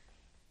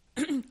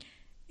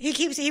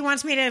he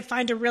wants me to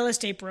find a real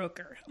estate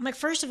broker. I'm like,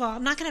 first of all,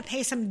 I'm not going to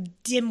pay some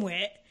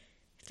dimwit.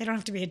 They don't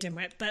have to be a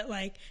dimwit, but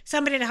like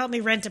somebody to help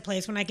me rent a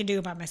place when I can do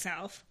it by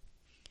myself.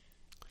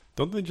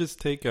 Don't they just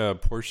take a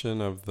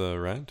portion of the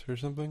rent or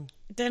something?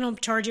 They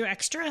don't charge you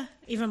extra,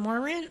 even more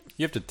rent.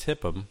 You have to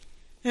tip them.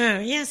 Oh,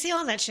 yeah, see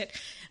all that shit.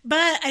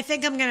 But I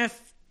think I'm going to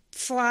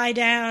fly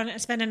down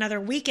and spend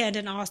another weekend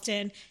in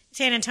Austin.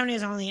 San Antonio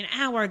is only an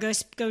hour.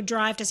 Go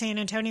drive to San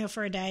Antonio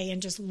for a day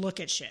and just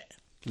look at shit.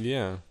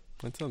 Yeah,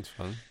 that sounds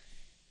fun.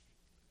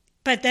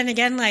 But then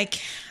again,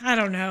 like, I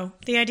don't know.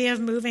 The idea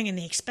of moving and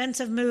the expense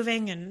of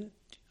moving and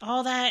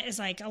all that is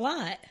like a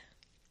lot.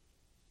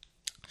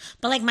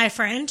 But like my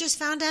friend just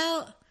found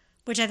out,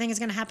 which I think is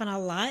going to happen a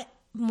lot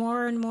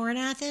more and more in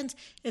Athens,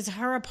 is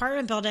her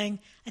apartment building,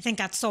 I think,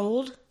 got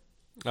sold.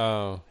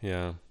 Oh,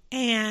 yeah.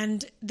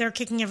 And they're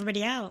kicking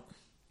everybody out.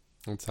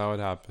 That's how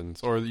it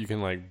happens. Or you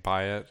can like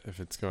buy it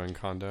if it's going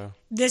condo.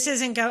 This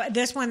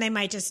one they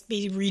might just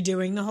be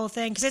redoing the whole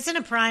thing because it's in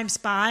a prime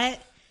spot.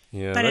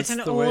 Yeah, But it's that's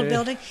an the old way.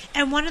 building.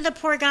 And one of the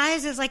poor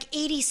guys is like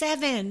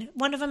 87.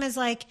 One of them is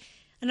like,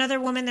 another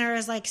woman there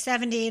is like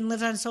 70 and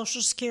lives on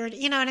Social Security.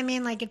 You know what I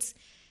mean? Like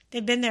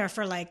they've been there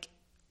for like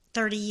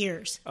 30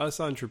 years. Us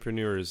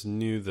entrepreneurs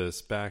knew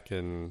this back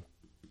in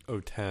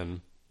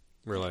 2010.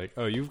 We're like,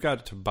 oh, you've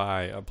got to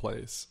buy a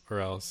place or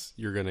else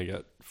you're going to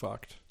get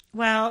fucked.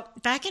 Well,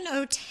 back in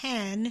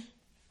 2010,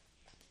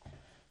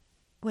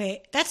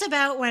 wait, that's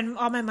about when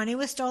all my money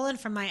was stolen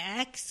from my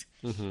ex.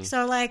 Mm-hmm.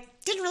 So like,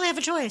 didn't really have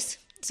a choice.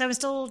 So I'm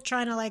still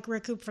trying to like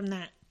recoup from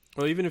that.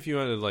 Well, even if you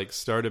want to like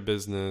start a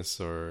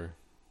business or,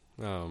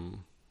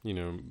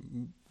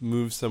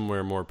 move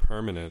somewhere more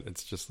permanent,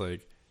 it's just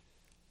like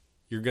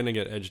you're going to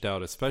get edged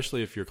out,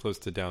 especially if you're close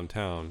to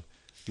downtown.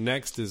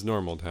 Next is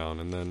Normaltown,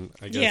 and then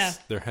I guess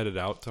they're headed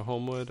out to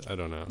Homewood. I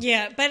don't know.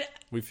 Yeah, but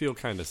We feel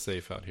kind of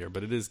safe out here,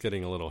 but it is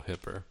getting a little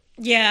hipper.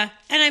 yeah.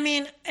 And I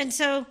mean, and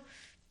so,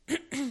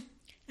 and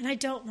I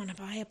don't want to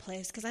buy a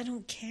place because I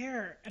don't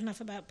care enough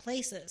about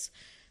places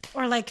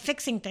or like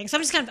fixing things. So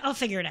I'm just I'll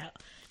figure it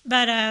out.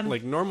 But,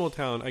 Like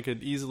Normaltown, I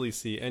could easily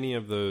see any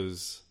of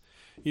those.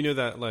 You know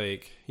that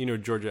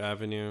Georgia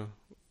Avenue?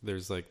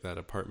 There's like that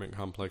apartment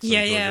complex on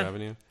Georgia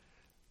Avenue.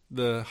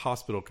 The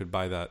hospital could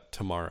buy that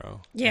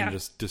tomorrow and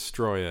just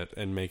destroy it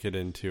and make it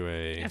into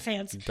a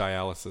fancy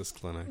dialysis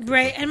clinic.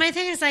 Right. And my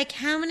thing is like,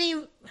 how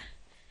many,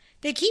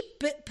 they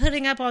keep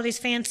putting up all these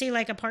fancy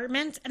like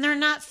apartments and they're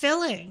not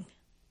filling.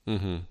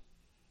 Mm-hmm.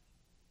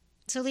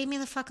 So leave me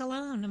the fuck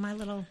alone in my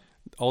little.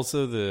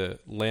 Also, the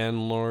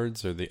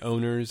landlords or the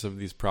owners of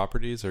these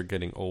properties are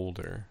getting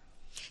older.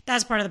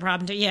 That's part of the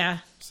problem too. Yeah.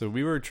 So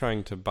we were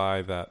trying to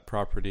buy that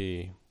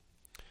property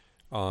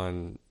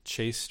on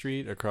Chase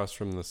Street across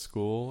from the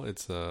school.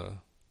 It's a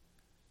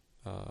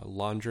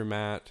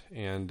laundromat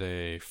and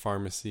a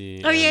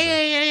pharmacy. Oh,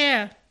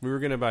 yeah. We were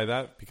going to buy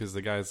that because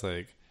the guy's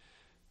like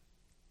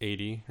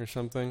 80 or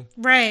something.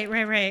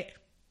 Right.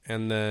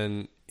 And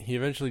then he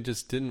eventually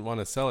just didn't want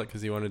to sell it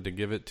because he wanted to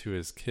give it to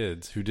his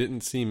kids, who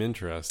didn't seem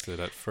interested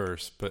at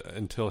first, but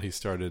until he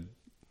started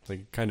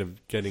like kind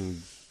of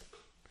getting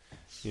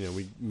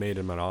we made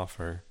him an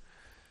offer.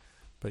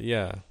 But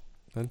yeah,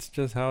 that's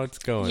just how it's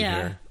going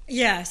here.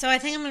 Yeah. So I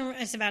think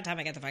it's about time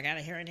I get the fuck out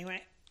of here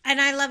anyway. And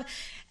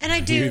I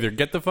do. You either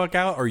get the fuck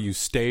out or you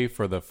stay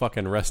for the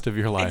fucking rest of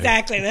your life.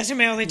 Exactly. Those are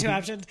my only two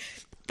options.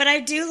 But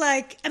I do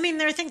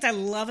there are things I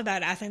love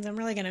about Athens I'm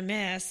really going to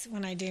miss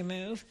when I do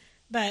move.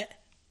 But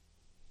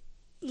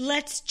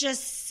let's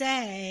just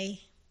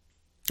say...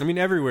 I mean,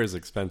 everywhere is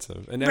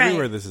expensive. And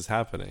everywhere this is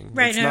happening.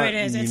 Right, it's no, not it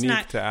is. It's unique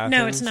not. to Athens.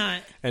 No, it's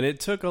not. And it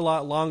took a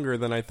lot longer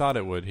than I thought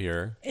it would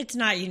here. It's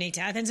not unique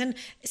to Athens. And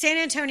San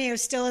Antonio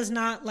still is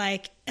not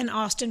like an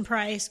Austin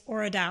price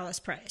or a Dallas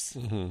price.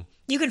 Mm-hmm.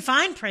 You can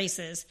find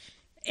prices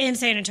in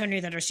San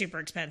Antonio that are super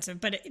expensive,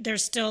 but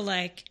there's still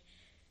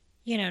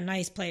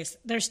nice place.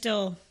 There's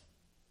still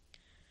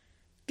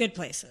good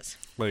places.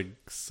 Like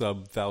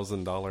sub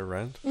 $1,000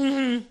 rent?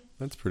 Mm-hmm.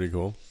 That's pretty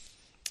cool.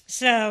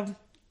 So,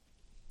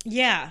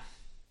 yeah.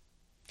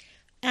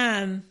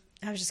 I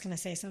was just going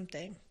to say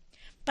something.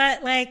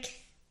 But,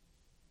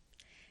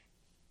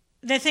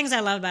 the things I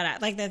love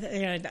about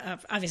it,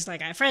 obviously,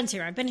 I have friends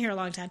here. I've been here a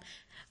long time.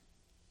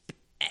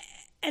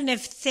 And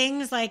if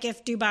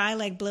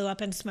Dubai, blew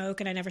up in smoke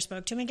and I never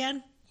spoke to him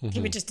again, he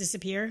would just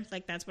disappear.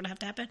 That's what would have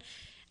to happen.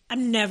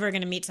 I'm never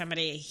going to meet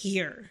somebody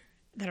here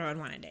that I would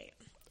want to date.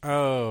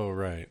 Oh,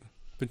 right.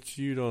 But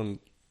you don't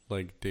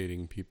like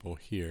dating people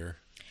here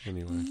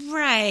anyway.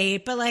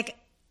 Right. But,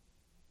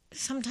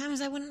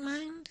 sometimes I wouldn't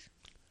mind.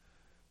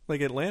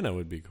 Atlanta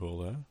would be cool,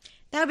 though.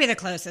 That would be the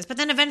closest. But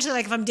then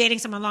eventually, if I'm dating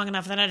someone long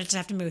enough, then I'd just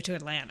have to move to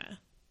Atlanta.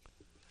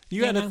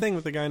 You had a thing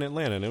with the guy in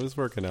Atlanta, and it was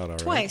working out all right.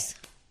 Twice.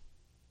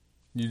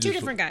 Two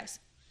different guys.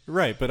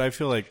 Right, but I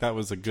feel like that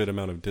was a good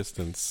amount of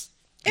distance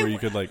where you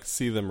could,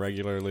 see them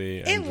regularly.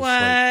 And it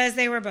was.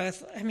 They were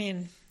both,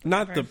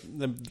 not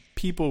the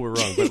people were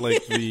wrong, but,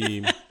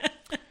 the...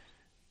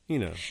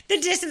 the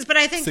distance, but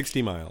I think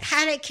 60 miles.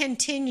 Had it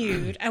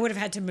continued, I would have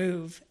had to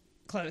move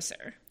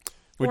closer.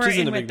 Which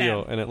isn't a big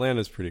deal, and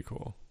Atlanta's pretty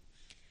cool.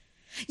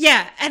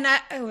 Yeah, and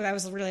that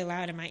was really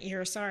loud in my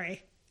ear,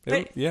 sorry.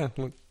 Yeah.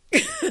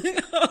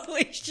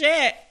 Holy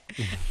shit.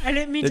 I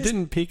didn't mean It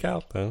didn't peak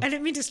out, though. I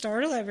didn't mean to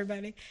startle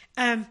everybody.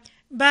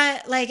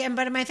 But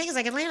my thing is,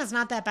 Atlanta's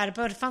not that bad,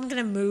 but if I'm going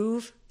to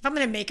move, if I'm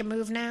going to make a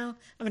move now,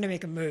 I'm going to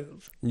make a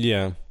move.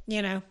 Yeah.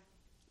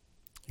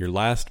 Your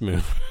last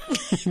move.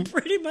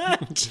 Pretty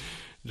much.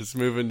 Just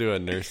move into a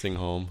nursing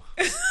home.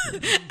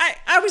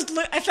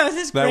 I found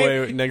this that great...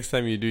 way, next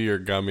time you do your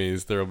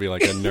gummies, there will be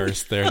a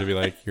nurse there to be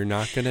like, "You're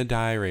not gonna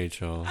die,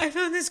 Rachel." I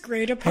found this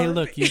great apartment.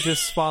 Hey, look, you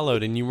just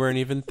swallowed and you weren't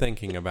even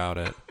thinking about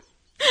it.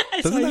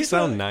 Doesn't that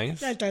sound nice?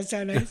 That does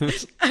sound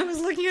nice. I was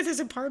looking at this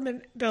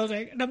apartment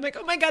building and I'm like,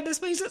 "Oh my god, this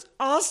place is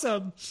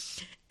awesome!"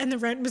 And the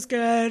rent was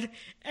good,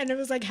 and it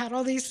was had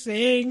all these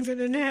things, and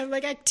then it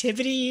had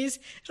activities.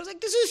 I was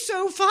like, "This is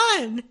so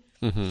fun."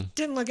 Mm-hmm.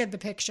 Didn't look at the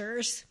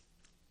pictures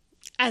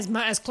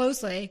as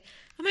closely.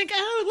 I'm like,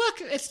 oh,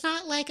 look, it's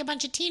not a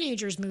bunch of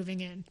teenagers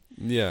moving in.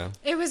 Yeah.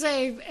 It was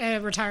a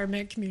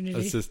retirement community.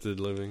 Assisted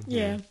living.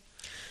 Yeah.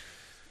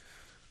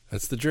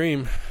 That's the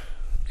dream.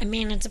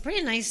 It's a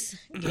pretty nice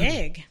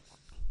gig.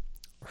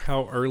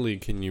 How early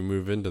can you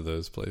move into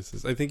those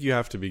places? I think you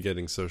have to be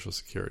getting Social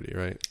Security,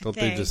 right? Don't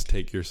they just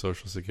take your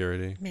Social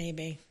Security?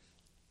 Maybe.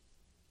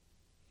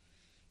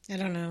 I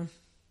don't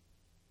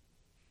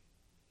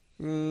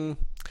know.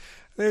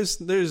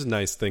 There's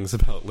nice things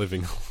about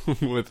living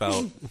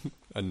without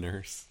a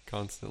nurse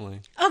constantly.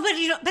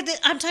 Oh, but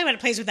I'm talking about a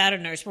place without a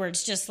nurse where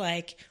it's just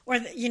where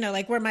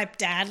my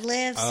dad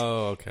lives.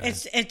 Oh, okay.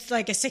 It's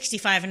a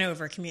 65 and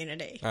over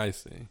community. I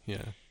see.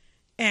 Yeah.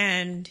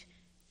 And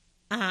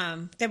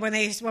then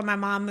when my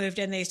mom moved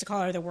in, they used to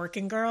call her the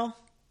working girl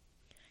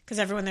because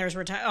everyone there was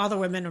retired. All the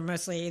women were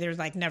mostly either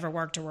never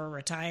worked or were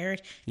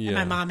retired. Yeah. And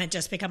my mom had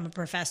just become a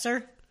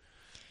professor.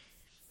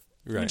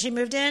 Right. When she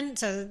moved in,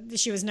 so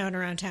she was known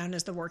around town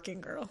as the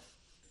working girl.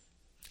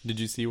 Did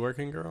you see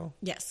Working Girl?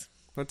 Yes.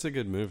 That's a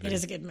good movie. It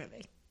is a good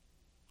movie.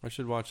 I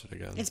should watch it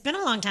again. It's been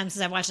a long time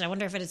since I've watched it. I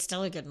wonder if it's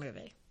still a good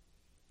movie.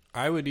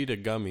 I would eat a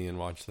gummy and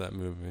watch that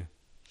movie.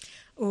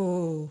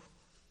 Ooh.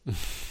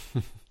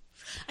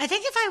 I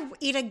think if I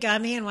eat a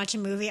gummy and watch a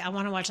movie, I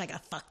want to watch a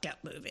fucked up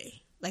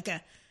movie.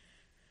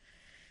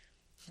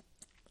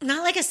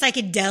 Not a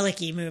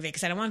psychedelic-y movie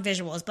because I don't want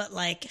visuals, but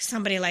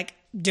somebody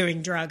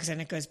doing drugs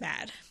and it goes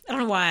bad. I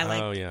don't know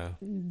why.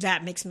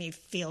 That makes me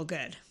feel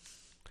good.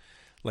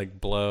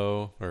 Like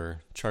Blow or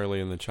Charlie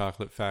and the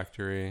Chocolate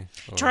Factory.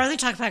 Charlie and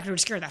the Chocolate Factory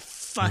would scare the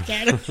fuck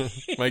out of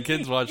me. My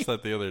kids watched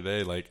that the other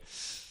day,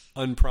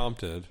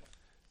 unprompted.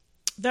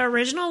 The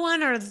original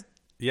one or?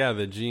 Yeah,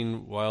 the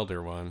Gene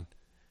Wilder one.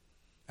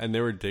 And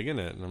they were digging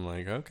it, and I'm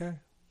like, okay.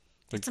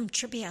 It's some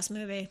trippy-ass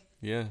movie.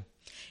 Yeah.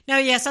 No,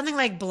 yeah, something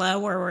like Blow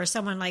where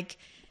someone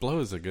Blow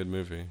is a good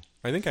movie.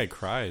 I think I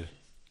cried.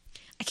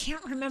 I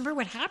can't remember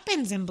what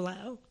happens in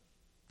Blow.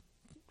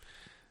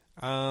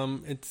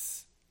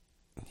 It's...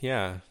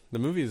 Yeah, the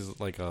movie is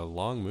a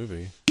long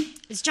movie.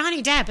 It's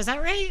Johnny Depp, is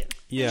that right?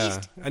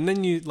 Yeah, and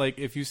then you,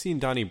 if you've seen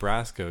Donnie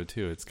Brasco,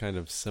 too, it's kind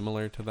of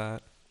similar to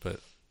that, but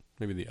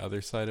maybe the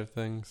other side of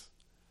things.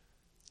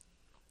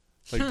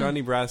 Like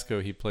Donnie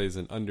Brasco, he plays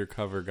an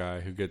undercover guy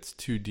who gets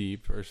too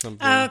deep or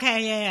something. Oh,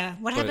 okay, yeah.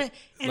 What happened?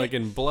 Like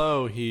in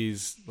Blow,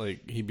 he's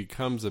like he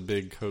becomes a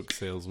big Coke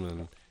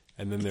salesman,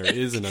 and then there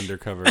is an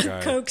undercover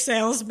guy. Coke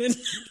salesman.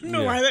 I don't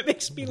know why that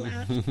makes me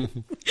laugh. What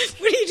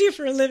do you do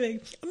for a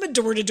living? I'm a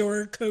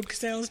door-to-door Coke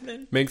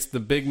salesman. Makes the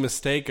big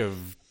mistake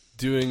of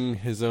doing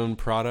his own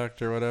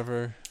product or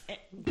whatever.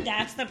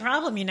 That's the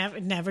problem. You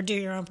never do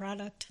your own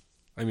product.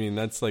 I mean,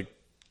 that's like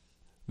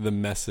the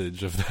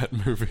message of that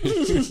movie.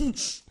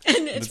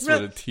 And it's that's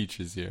what it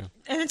teaches you.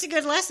 And it's a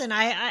good lesson.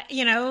 I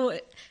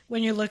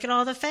when you look at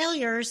all the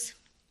failures,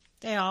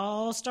 they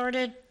all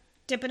started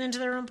dipping into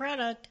their own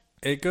product.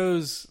 It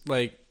goes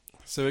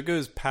it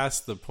goes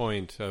past the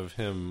point of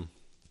him,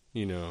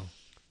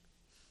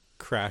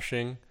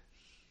 crashing,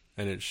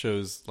 and it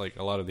shows like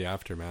a lot of the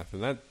aftermath,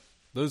 and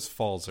those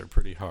falls are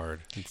pretty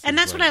hard. And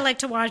that's what I like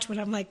to watch when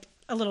I'm like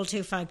a little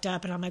too fucked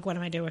up and I'm like, what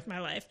am I doing with my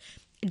life?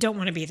 I don't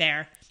want to be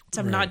there. So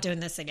I'm not doing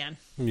this again.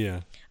 Yeah.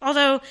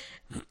 Although,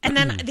 and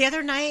then the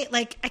other night,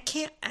 like I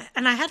can't,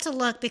 and I had to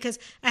look because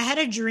I had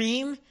a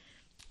dream.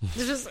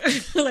 This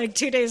was like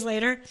 2 days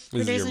later.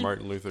 This is your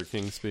Martin Luther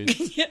King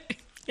speech. Yeah,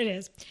 it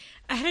is.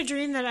 I had a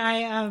dream that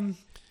I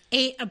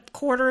ate a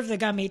quarter of the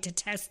gummy to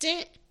test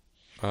it.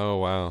 Oh,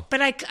 wow.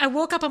 But I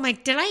woke up, I'm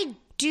like, did I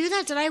do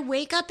that? Did I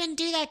wake up and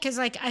do that? Because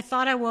like I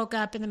thought I woke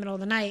up in the middle of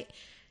the night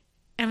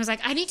and was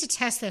like, I need to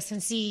test this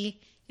and see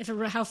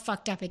how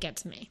fucked up it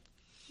gets me.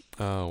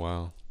 Oh,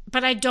 wow.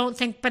 But I don't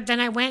think, but then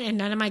I went and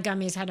none of my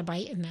gummies had a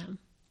bite in them.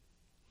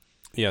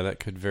 Yeah, that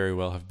could very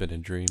well have been a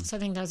dream. So I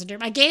think that was a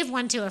dream. I gave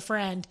one to a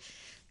friend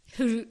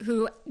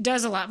who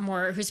does a lot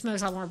more, who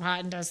smokes a lot more pot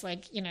and does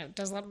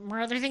does a lot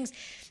more other things.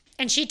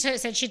 And she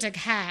said she took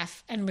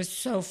half and was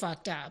so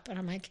fucked up. And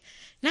I'm like,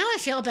 now I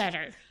feel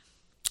better.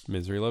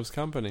 Misery loves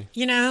company.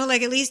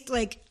 Like at least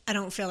like I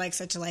don't feel like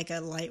such a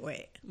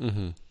lightweight.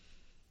 Mm-hmm.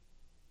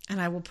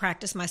 And I will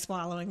practice my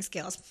swallowing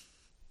skills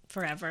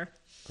forever.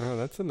 Oh,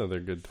 that's another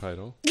good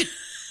title.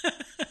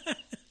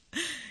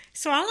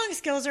 Swallowing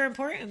skills are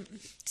important.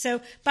 So,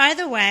 by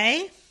the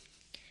way,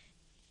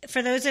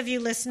 for those of you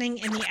listening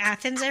in the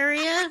Athens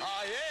area,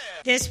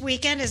 this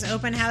weekend is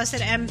open house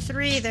at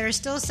M3. There are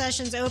still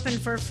sessions open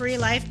for free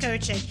life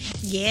coaching.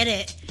 Get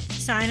it.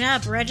 Sign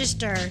up,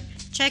 register.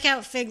 Check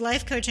out Fig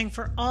Life Coaching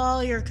for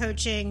all your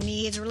coaching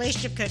needs,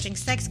 relationship coaching,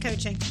 sex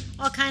coaching,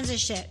 all kinds of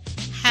shit.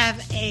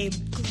 Have a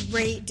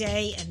great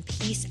day and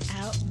peace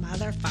out,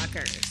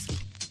 motherfuckers.